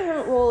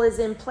grandparent role is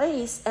in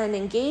place and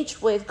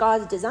engaged with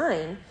God's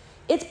design,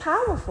 it's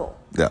powerful.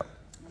 Yeah.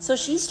 So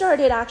she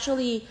started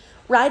actually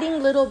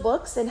writing little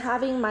books and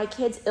having my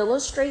kids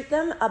illustrate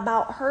them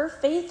about her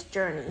faith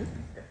journey,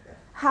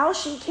 how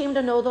she came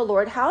to know the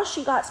Lord, how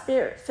she got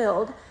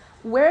spirit-filled,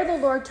 where the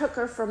Lord took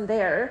her from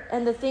there,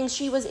 and the things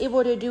she was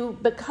able to do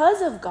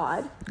because of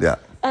God. Yeah.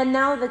 And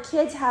now the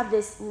kids have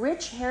this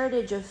rich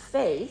heritage of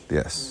faith.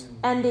 Yes.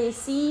 And they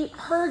see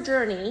her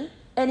journey,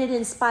 and it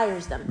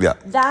inspires them. Yeah.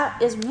 That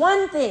is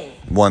one thing.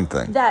 One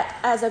thing. That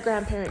as a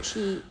grandparent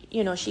she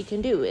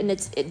can do, and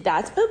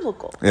that's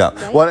biblical. Yeah.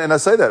 Right? Well, and I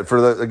say that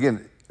for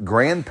again,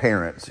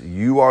 grandparents,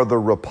 you are the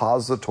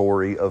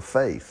repository of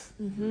faith.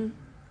 Mm-hmm.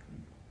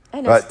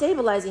 And right? A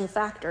stabilizing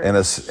factor in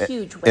a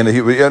huge way.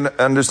 And we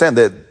understand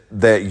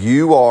that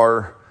you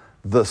are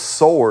the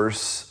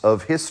source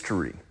of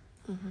history.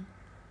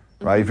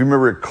 Mm-hmm. Right? If you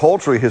remember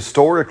culturally,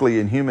 historically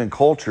in human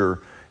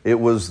culture, it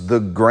was the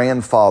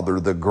grandfather,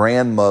 the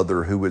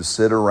grandmother who would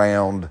sit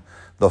around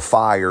the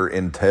fire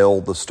and tell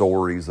the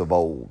stories of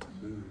old.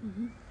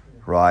 Mm-hmm.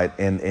 Right?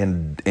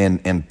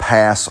 And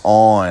pass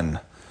on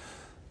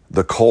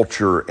the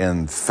culture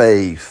and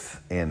faith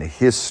and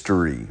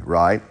history,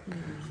 right? Mm-hmm.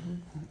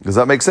 Does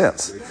that make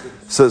sense?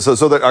 So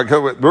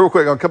that real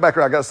quick, I'll come back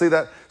around. I got to see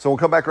that. So we'll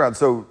come back around.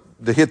 So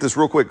to hit this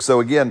real quick.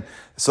 So again,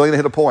 Celina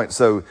hit a point.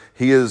 So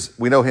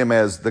we know him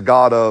as the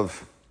God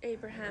of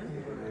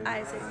Abraham,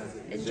 Isaac,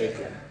 and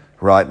Jacob.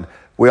 Right.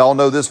 We all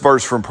know this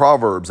verse from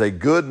Proverbs. A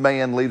good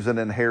man leaves an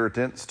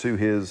inheritance to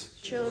his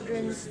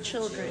children's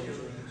children.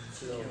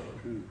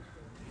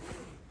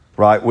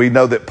 Right. We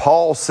know that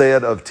Paul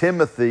said of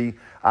Timothy,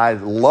 I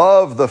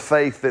love the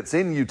faith that's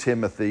in you,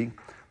 Timothy,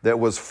 that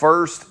was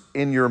first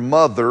in your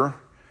mother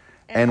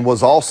and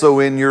was also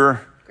in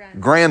your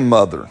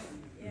grandmother.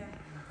 Yeah.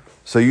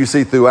 So you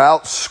see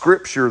throughout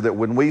Scripture that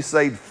when we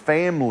say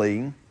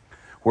family,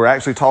 we're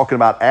actually talking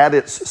about at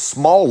its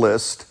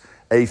smallest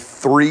a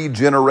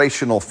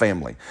 3-generational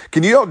family.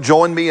 Can you all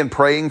join me in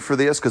praying for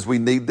this? Because we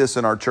need this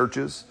in our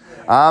churches.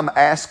 I'm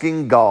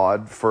asking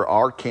God for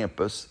our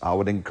campus. I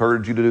would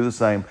encourage you to do the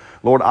same.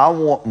 Lord, I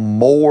want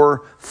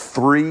more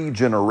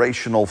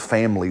 3-generational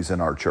families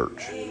in our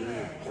church,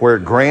 where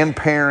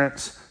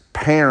grandparents,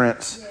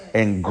 parents,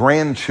 and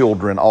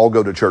grandchildren all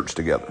go to church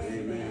together.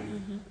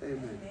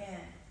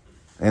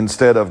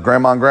 Instead of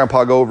grandma and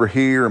grandpa go over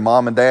here and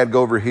mom and dad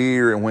go over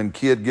here, and when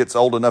kid gets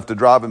old enough to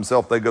drive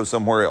himself, they go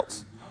somewhere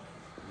else.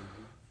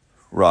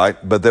 Right?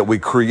 But that we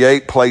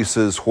create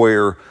places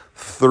where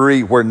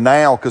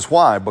now, because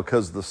why?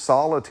 Because the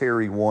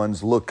solitary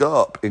ones look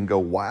up and go,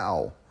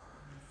 wow,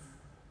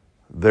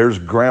 there's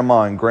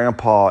grandma and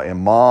grandpa and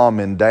mom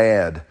and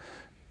dad,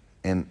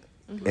 and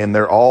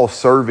they're all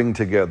serving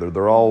together.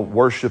 They're all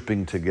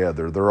worshiping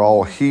together. They're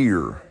all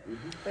here.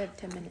 We have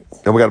 10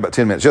 minutes. And we got about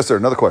 10 minutes. Yes, sir.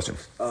 Another question.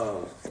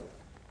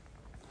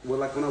 Well,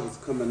 like when I was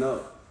coming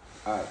up,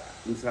 I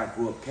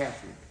grew up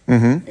Catholic.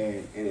 Mm-hmm.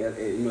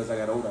 And as I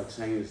got older, I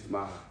changed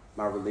my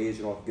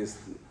religion, or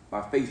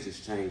my faith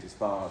just changed as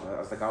far as I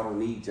was like, I don't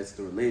need just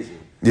the religion.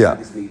 Yeah. I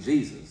just need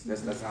Jesus.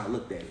 That's how I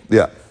looked at it.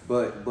 Yeah.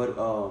 But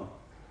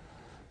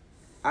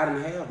I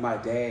didn't have my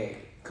dad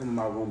come in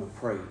my room and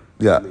pray.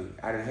 Yeah.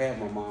 I didn't have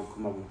my mom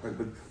come over and pray,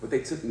 but they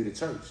took me to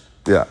church.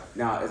 Yeah.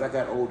 Now, as I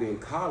got older in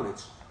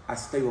college, I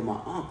stayed with my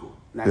uncle.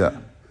 Now, Yeah.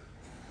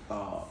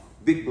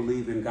 he big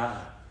believer in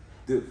God.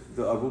 The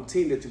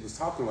routine that you was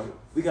talking about,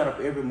 we got up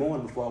every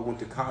morning before I went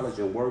to college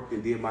and worked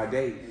and did my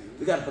day.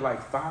 We got up at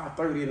like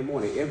 5:30 in the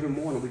morning. Every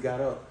morning we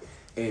got up,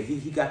 and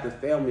he got the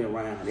family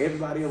around,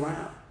 everybody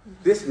around.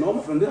 This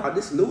normal from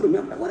this new to me.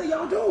 I'm like, what are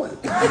y'all doing?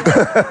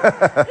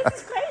 This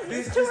is crazy.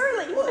 It's too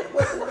early.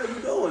 What are you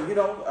doing? You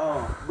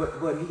know,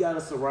 but he got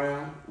us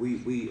around.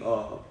 We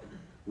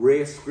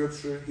read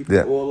scripture. He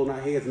put oil on our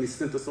heads, and he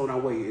sent us on our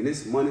way. And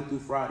it's Monday through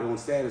Friday. On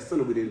Saturday,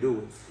 Sunday we didn't do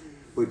it.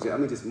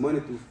 But just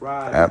Monday through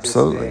Friday.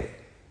 Absolutely.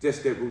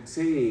 Just that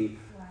routine.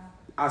 Wow.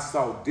 I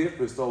saw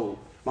different. So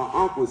my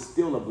uncle is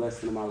still a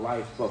blessing in my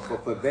life. But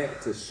for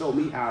that to show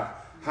me how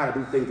to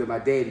do things that my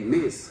daddy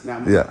missed. Now,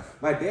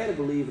 my daddy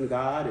believed in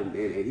God, and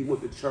he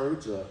went to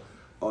church,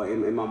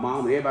 and my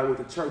mom and everybody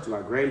went to church.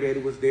 My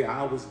granddaddy was there,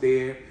 I was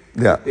there,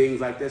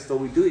 things like that. So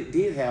we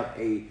did have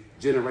a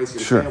generation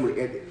family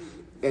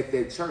at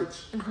that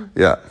church. Mm-hmm.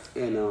 Yeah.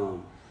 And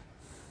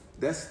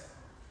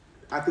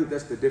I think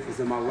that's the difference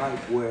in my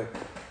life, where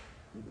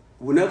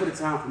whenever the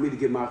time for me to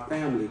get my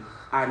family,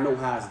 I know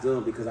how it's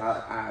done because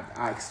I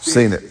experienced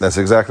seen it. That's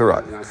exactly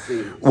right. And I've seen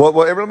it. Well,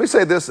 let me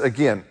say this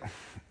again.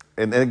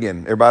 And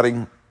again, everybody,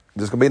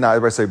 just gonna be nice.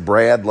 Everybody say,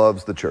 Brad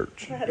loves the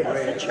church. Brad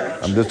loves the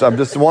church.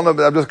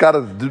 I've just got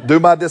to do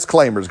my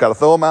disclaimers. Got to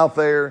throw them out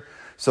there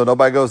so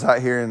nobody goes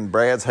out here and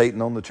Brad's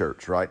hating on the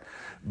church, right?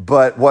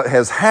 But what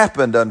has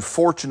happened,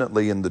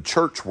 unfortunately, in the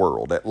church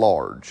world at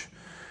large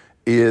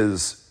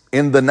is,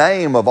 in the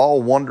name of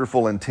all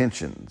wonderful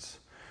intentions,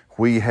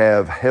 we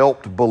have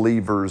helped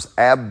believers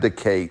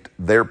abdicate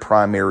their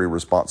primary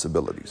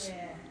responsibilities.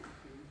 Yeah.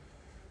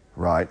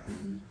 Right?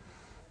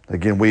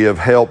 Again, we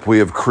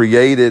have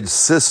created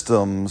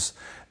systems,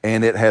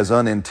 and it has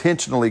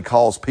unintentionally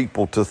caused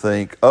people to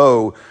think,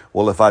 oh,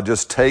 well, if I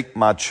just take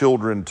my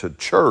children to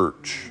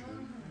church,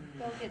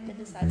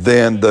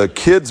 then the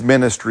kids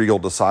ministry will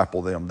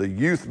disciple them. The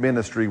youth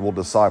ministry will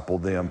disciple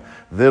them.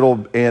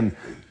 And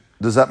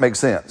does that make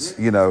sense?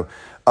 You know,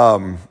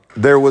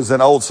 there was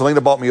an old,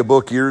 Celina bought me a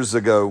book years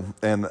ago,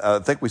 and I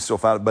think we still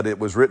found it, but it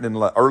was written in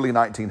the early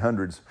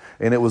 1900s.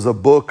 And it was a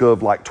book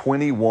of like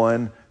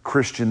 21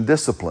 Christian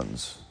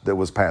disciplines that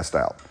was passed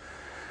out.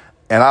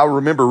 And I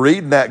remember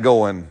reading that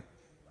going,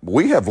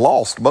 we have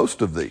lost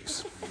most of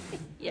these.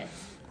 Yes.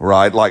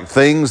 Right? Like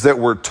things that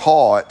were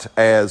taught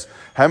as,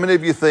 how many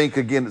of you think,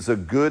 again, it's a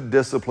good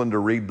discipline to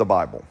read the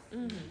Bible?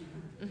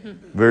 Mm-hmm.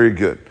 Mm-hmm. Very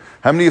good.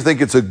 How many of you think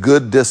it's a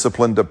good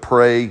discipline to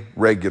pray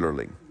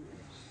regularly?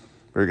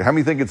 Very good. How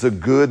many think it's a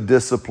good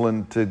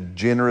discipline to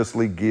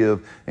generously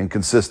give and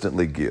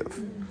consistently give?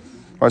 Mm-hmm.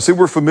 All right, see,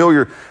 we're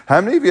familiar.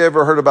 How many of you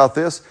ever heard about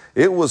this?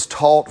 It was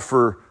taught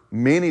for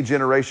many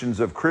generations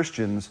of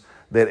Christians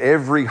that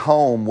every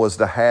home was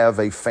to have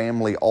a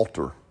family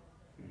altar.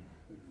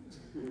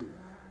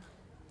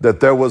 That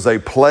there was a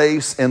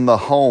place in the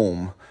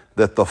home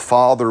that the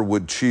father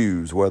would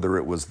choose, whether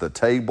it was the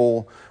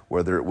table,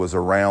 whether it was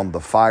around the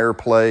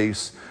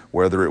fireplace,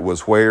 whether it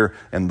was where,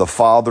 and the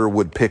father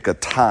would pick a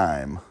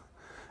time.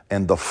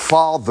 And the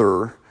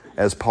father,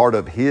 as part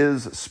of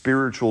his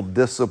spiritual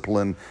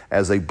discipline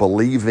as a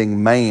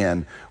believing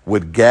man,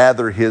 would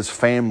gather his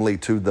family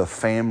to the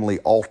family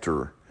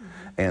altar.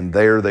 And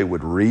there they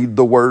would read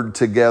the word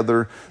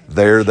together.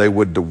 There they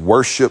would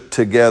worship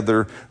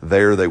together.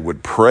 There they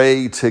would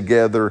pray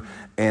together.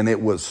 And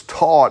it was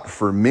taught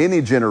for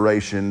many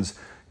generations,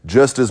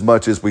 just as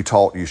much as we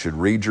taught you should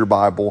read your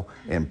Bible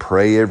and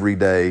pray every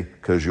day,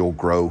 because you'll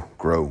grow.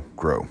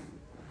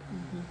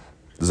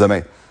 Does that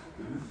make?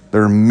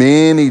 There are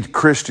many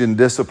Christian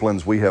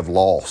disciplines we have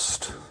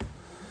lost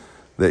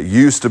that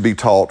used to be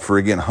taught for,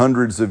 again,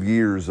 hundreds of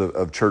years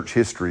of church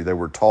history. They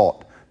were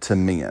taught to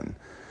men.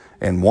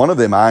 And one of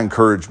them I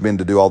encourage men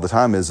to do all the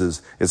time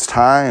is it's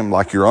time,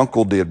 like your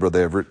uncle did,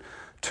 Brother Everett,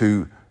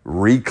 to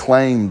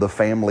reclaim the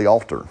family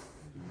altar.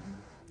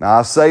 Now,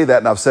 I say that,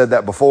 and I've said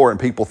that before, and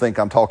people think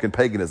I'm talking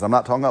paganism. I'm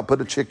not talking about put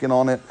a chicken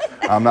on it.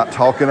 I'm not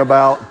talking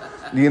about,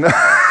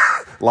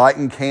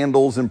 lighting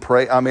candles and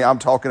pray. I mean, I'm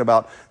talking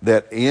about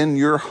that in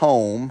your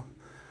home,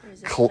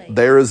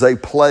 there is a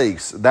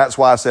place. That's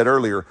why I said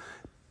earlier,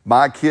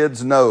 my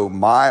kids know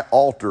my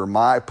altar,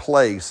 my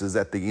place is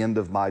at the end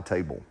of my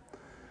table.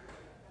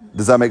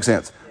 Does that make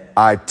sense?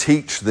 I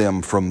teach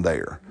them from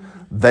there.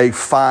 They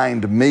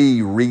find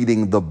me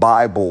reading the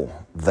Bible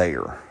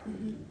there.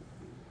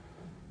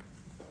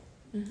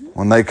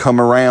 When they come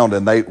around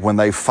and when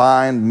they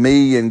find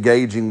me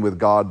engaging with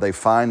God, they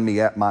find me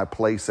at my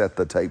place at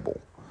the table.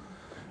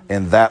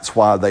 And that's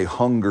why they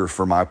hunger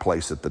for my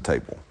place at the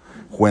table.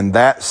 When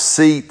that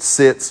seat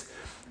sits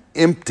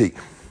empty,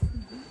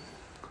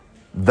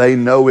 they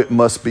know it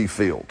must be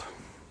filled.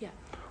 Yeah.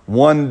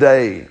 One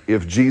day,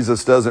 if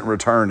Jesus doesn't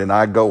return and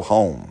I go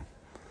home,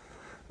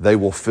 they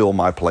will fill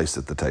my place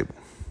at the table.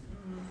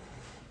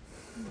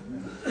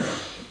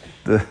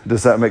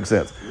 Does that make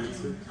sense?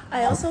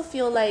 I also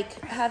feel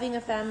like having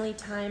a family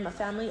time, a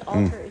family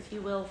altar, if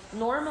you will,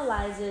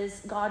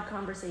 normalizes God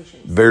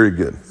conversations. Very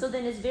good. So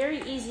then it's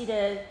very easy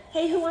to,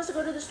 hey, who wants to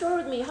go to the store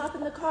with me? Hop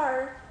in the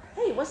car.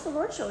 Hey, what's the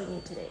Lord showing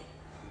you today?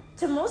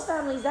 To most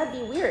families, that'd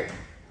be weird.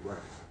 Right.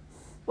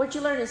 What you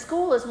learn in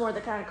school is more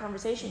the kind of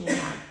conversation you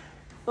have.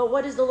 But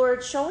what is the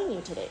Lord showing you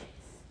today?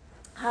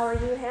 How are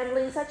you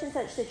handling such and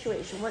such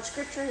situation? What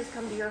scripture has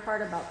come to your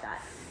heart about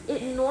that?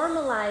 It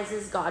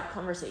normalizes God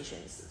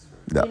conversations.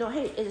 Yeah.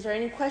 Hey, is there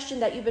any question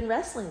that you've been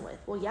wrestling with?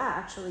 Well, yeah,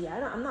 actually,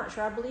 I'm not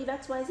sure. I believe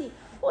X, Y, Z.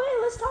 Well,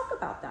 hey, let's talk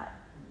about that,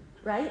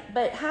 right?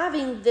 But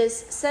having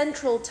this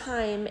central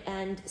time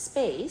and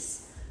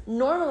space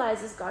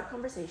normalizes God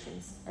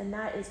conversations, and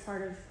that is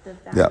part of the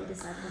family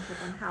discipleship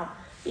and how.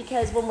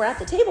 Because when we're at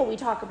the table, we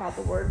talk about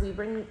the Word. We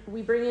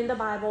bring in the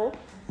Bible.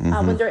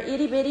 When they're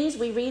itty bitties,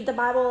 we read the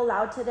Bible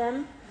aloud to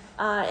them,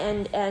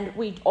 and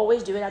we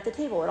always do it at the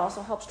table. It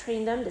also helps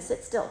train them to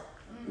sit still,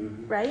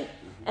 right?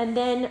 And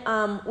then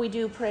we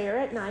do prayer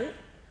at night.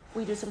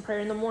 We do some prayer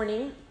in the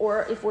morning.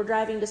 Or if we're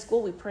driving to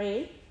school, we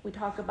pray. We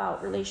talk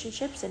about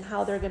relationships and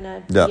how they're going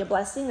to be a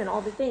blessing and all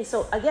the things.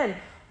 So again,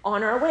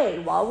 on our way,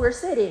 while we're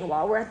sitting,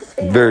 while we're at the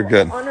table, very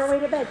good. On our way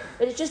to bed.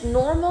 But it's just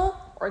normal,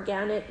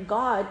 organic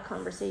God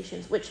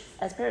conversations, which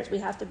as parents, we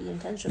have to be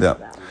intentional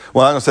about.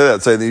 Well, I'm going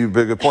to say that you make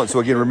a good point. So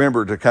again,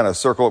 remember to kind of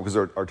circle up because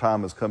our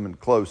time is coming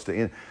close to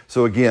end.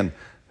 So again,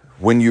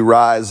 when you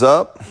rise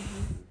up,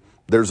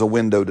 there's a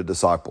window to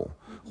disciple.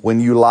 When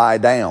you lie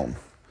down,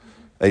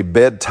 a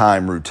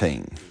bedtime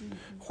routine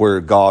where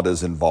God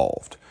is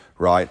involved,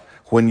 right?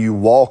 When you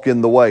walk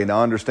in the way.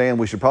 Now, understand,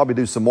 we should probably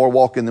do some more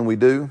walking than we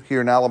do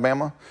here in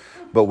Alabama,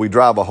 but we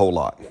drive a whole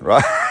lot,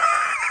 right?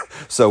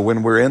 So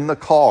when we're in the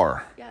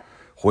car,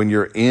 when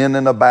you're in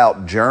and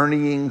about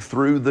journeying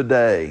through the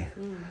day,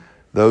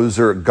 those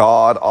are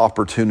God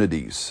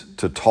opportunities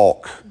to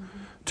talk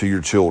to your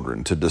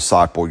children, to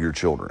disciple your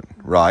children,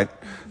 right?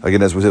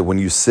 Again, as we said, when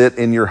you sit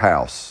in your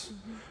house,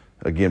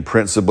 again,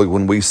 principally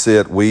when we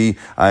sit,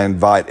 I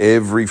invite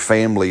every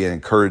family and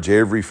encourage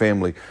every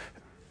family,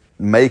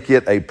 make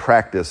it a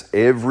practice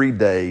every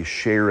day,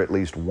 share at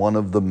least one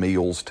of the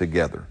meals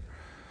together.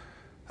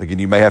 Again,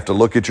 you may have to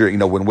look at your,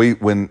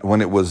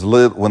 when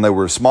they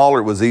were smaller,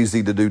 it was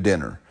easy to do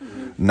dinner.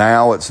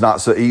 Now it's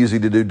not so easy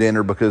to do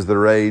dinner because of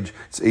their age.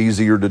 It's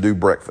easier to do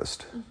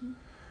breakfast.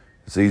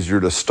 It's easier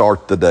to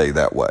start the day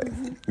that way.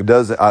 It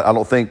doesn't, I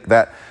don't think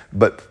that,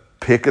 but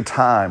pick a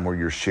time where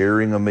you're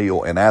sharing a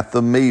meal, and at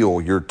the meal,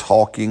 you're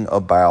talking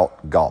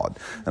about God.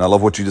 And I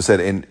love what you just said.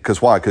 And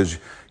because why? Because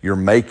you're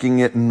making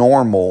it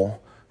normal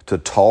to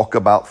talk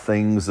about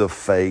things of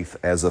faith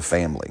as a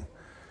family.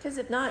 Because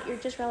if not, you're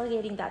just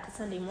relegating that to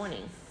Sunday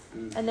morning.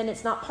 And then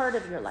it's not part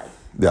of your life,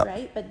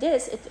 right? But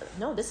this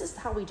is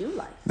how we do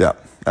life. Yeah,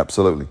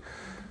 absolutely.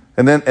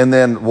 And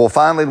then we'll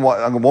finally,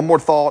 one more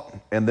thought,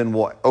 and then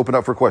we'll open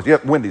up for questions.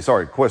 Yeah, Wendy,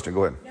 sorry, question,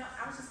 go ahead. No,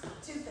 I was just,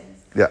 two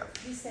things. Yeah.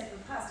 You said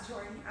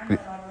repository. I know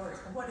a lot of words,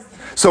 but what is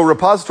that? So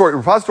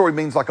repository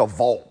means like a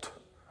vault.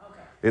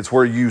 Okay. It's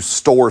where you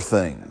store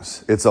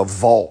things. It's a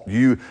vault.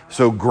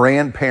 So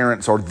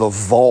grandparents are the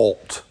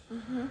vault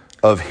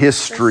of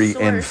history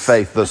and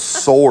faith, the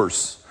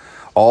source.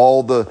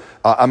 All the,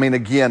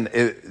 again,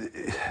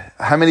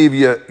 how many of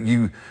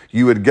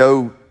you would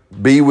go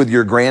be with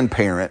your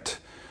grandparent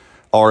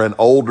or an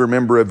older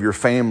member of your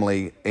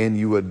family and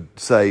you would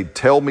say,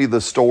 tell me the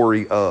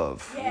story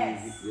of.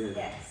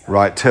 Yes.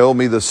 Right, tell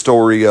me the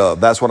story of.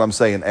 That's what I'm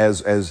saying.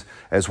 As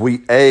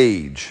we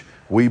age,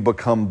 we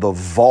become the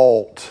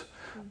vault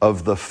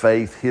of the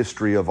faith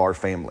history of our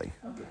family.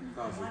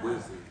 Okay.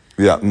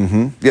 Yeah,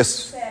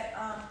 yes.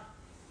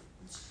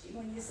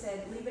 When you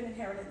said leave an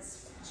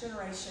inheritance,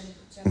 generation.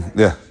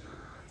 Yeah.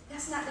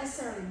 That's not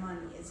necessarily money,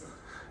 is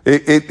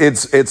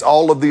it? It's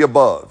all of the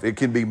above. It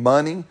can be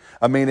money.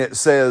 It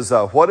says,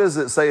 what does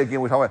it say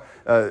again? We talk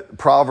about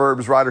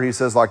Proverbs writer. He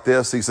says like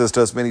this. He says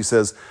to us men, he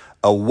says,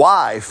 a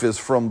wife is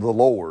from the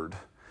Lord.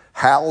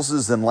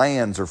 houses and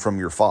lands are from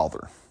your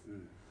father.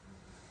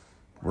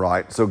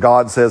 Right? So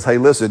God says, hey,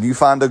 listen, you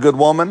find a good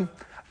woman?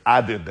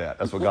 I did that.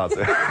 That's what God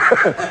said.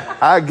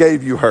 I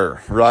gave you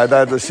her,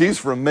 right? She's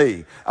from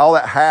me. All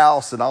that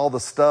house and all the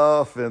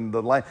stuff and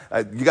the land,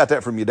 you got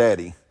that from your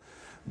daddy,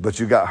 but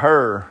you got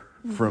her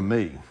from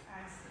me.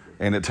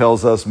 And it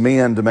tells us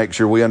men to make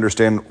sure we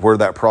understand where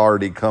that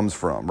priority comes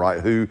from, right?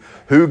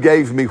 Who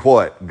gave me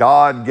what?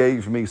 God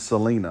gave me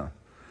Celina,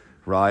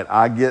 right?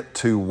 I get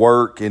to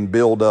work and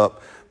build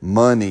up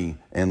money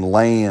and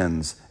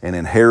lands and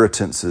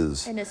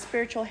inheritances. And a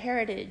spiritual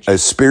heritage. A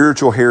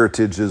spiritual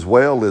heritage as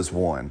well as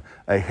one.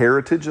 A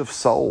heritage of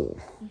soul.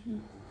 Mm-hmm.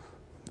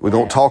 We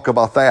don't talk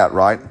about that,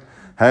 right?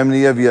 How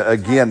many of you,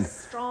 again...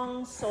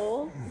 Strong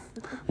soul.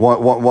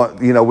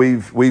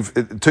 We've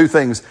two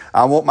things.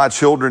 I want my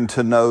children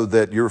to know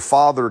that your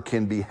father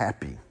can be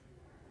happy.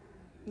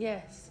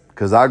 Yes.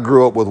 Because I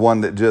grew up with one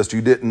that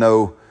you didn't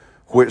know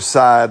which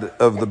side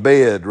of the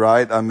bed,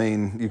 right? I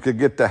mean, you could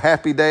get the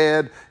happy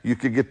dad, you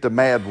could get the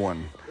mad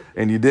one,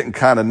 and you didn't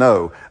kind of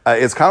know.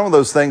 It's kind of one of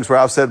those things where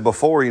I've said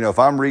before, if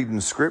I'm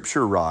reading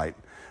scripture right,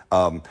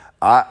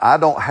 I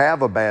don't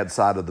have a bad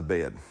side of the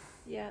bed.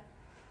 Yeah.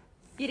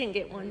 You didn't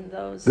get one of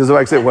those. This is what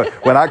I said.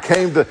 When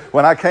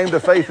I came to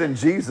faith in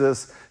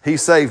Jesus, he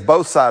saved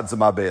both sides of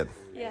my bed.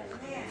 Yeah.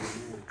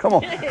 Come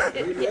on.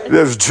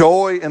 There's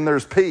joy and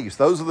there's peace.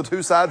 Those are the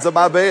two sides of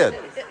my bed.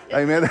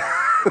 Amen.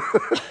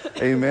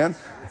 Amen.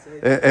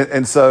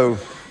 And so,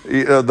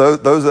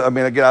 those, I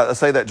mean, again, I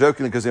say that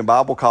jokingly because in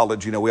Bible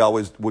college, we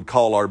always would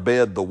call our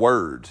bed the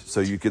Word. So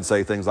you could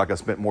say things like, I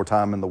spent more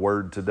time in the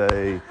Word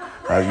today.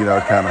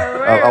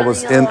 I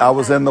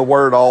was in the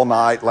Word all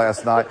night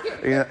last night.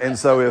 And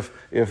so if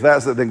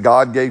that's it, then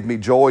God gave me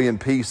joy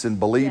and peace in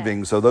believing.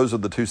 Yes. So those are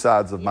the two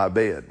sides of my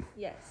bed.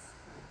 Yes.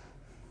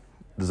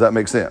 Does that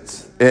make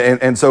sense?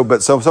 And so,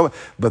 but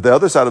the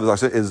other side of it,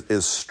 like I said,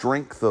 is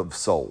strength of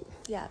soul.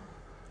 Yeah.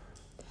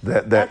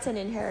 That's an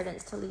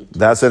inheritance to leave.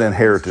 That's an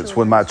inheritance.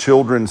 When my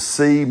children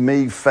see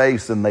me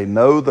face and they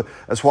know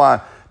that's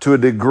why, to a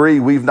degree,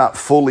 we've not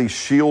fully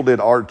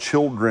shielded our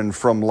children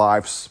from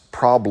life's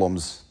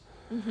problems.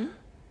 Mm-hmm.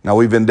 Now,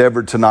 we've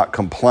endeavored to not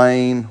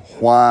complain,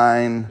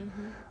 whine,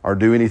 or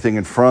do anything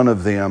in front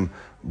of them,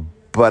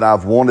 but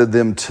I've wanted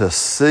them to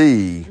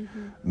see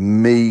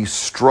me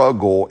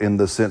struggle in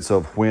the sense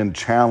of when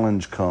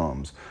challenge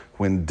comes,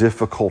 when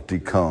difficulty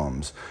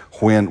comes,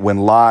 when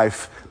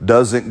life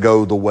doesn't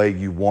go the way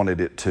you wanted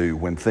it to,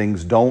 when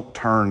things don't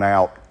turn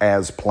out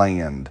as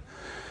planned,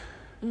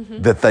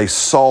 that they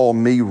saw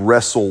me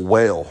wrestle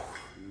well.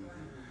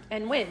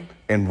 And win.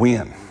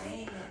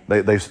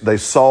 They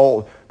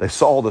saw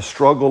the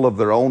struggle of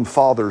their own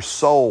father's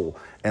soul,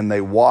 and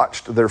they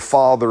watched their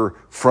father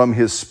from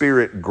his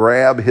spirit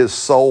grab his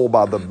soul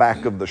by the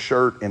back of the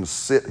shirt and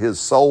sit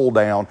his soul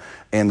down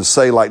and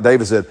say, like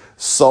David said,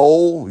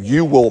 soul,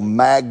 you will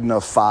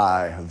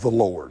magnify the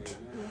Lord.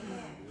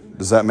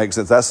 Does that make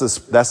sense?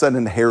 That's an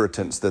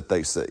inheritance that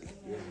they see.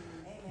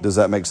 Does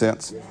that make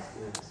sense?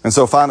 And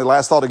so finally,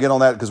 last thought again on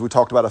that, because we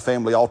talked about a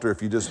family altar.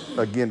 If you just,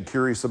 again,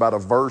 curious about a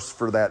verse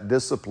for that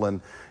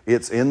discipline,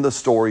 it's in the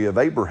story of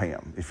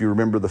Abraham. If you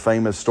remember the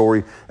famous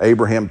story,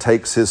 Abraham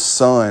takes his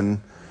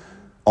son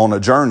on a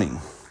journey.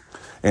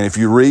 And if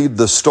you read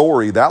the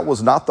story, that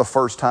was not the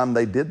first time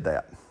they did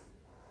that.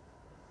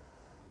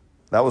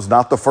 That was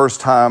not the first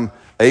time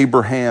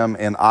Abraham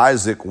and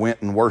Isaac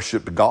went and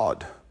worshiped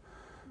God.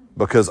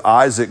 Because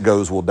Isaac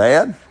goes, well,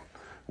 Dad,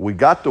 we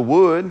got the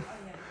wood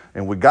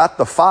and we got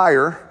the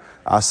fire.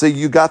 I see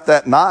you got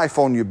that knife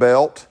on your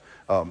belt.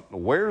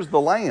 Where's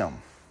the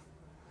lamb?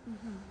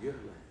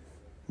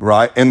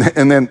 Right? And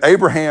then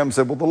Abraham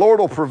said, well, the Lord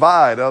will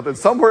provide. And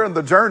somewhere in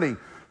the journey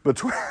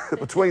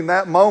between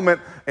that moment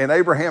and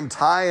Abraham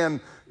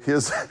tying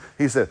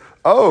he said,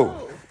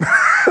 oh,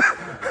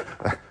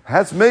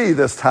 that's me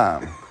this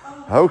time.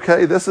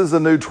 Okay, this is a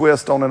new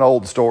twist on an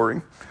old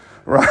story.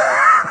 Right?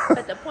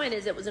 But the point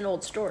is, it was an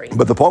old story.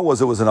 But the point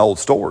was, it was an old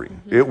story.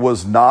 Mm-hmm. It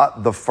was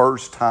not the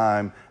first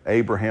time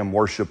Abraham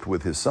worshiped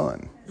with his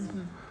son.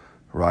 Mm-hmm.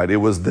 Right?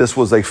 This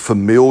was a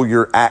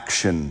familiar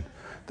action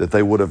that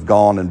they would have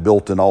gone and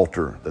built an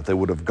altar, that they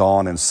would have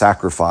gone and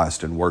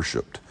sacrificed and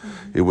worshiped.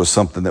 Mm-hmm. It was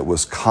something that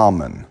was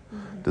common.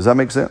 Mm-hmm. Does that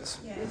make sense?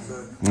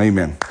 Yes.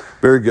 Amen.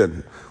 Very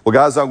good. Well,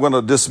 guys, I'm going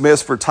to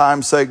dismiss for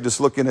time's sake, just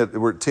looking at,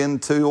 we're at 10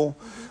 till.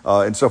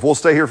 And so if we'll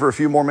stay here for a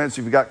few more minutes,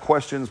 if you've got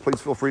questions,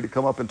 please feel free to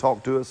come up and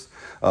talk to us.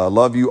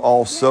 Love you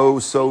all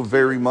so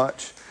very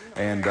much.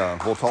 And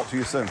we'll talk to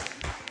you soon.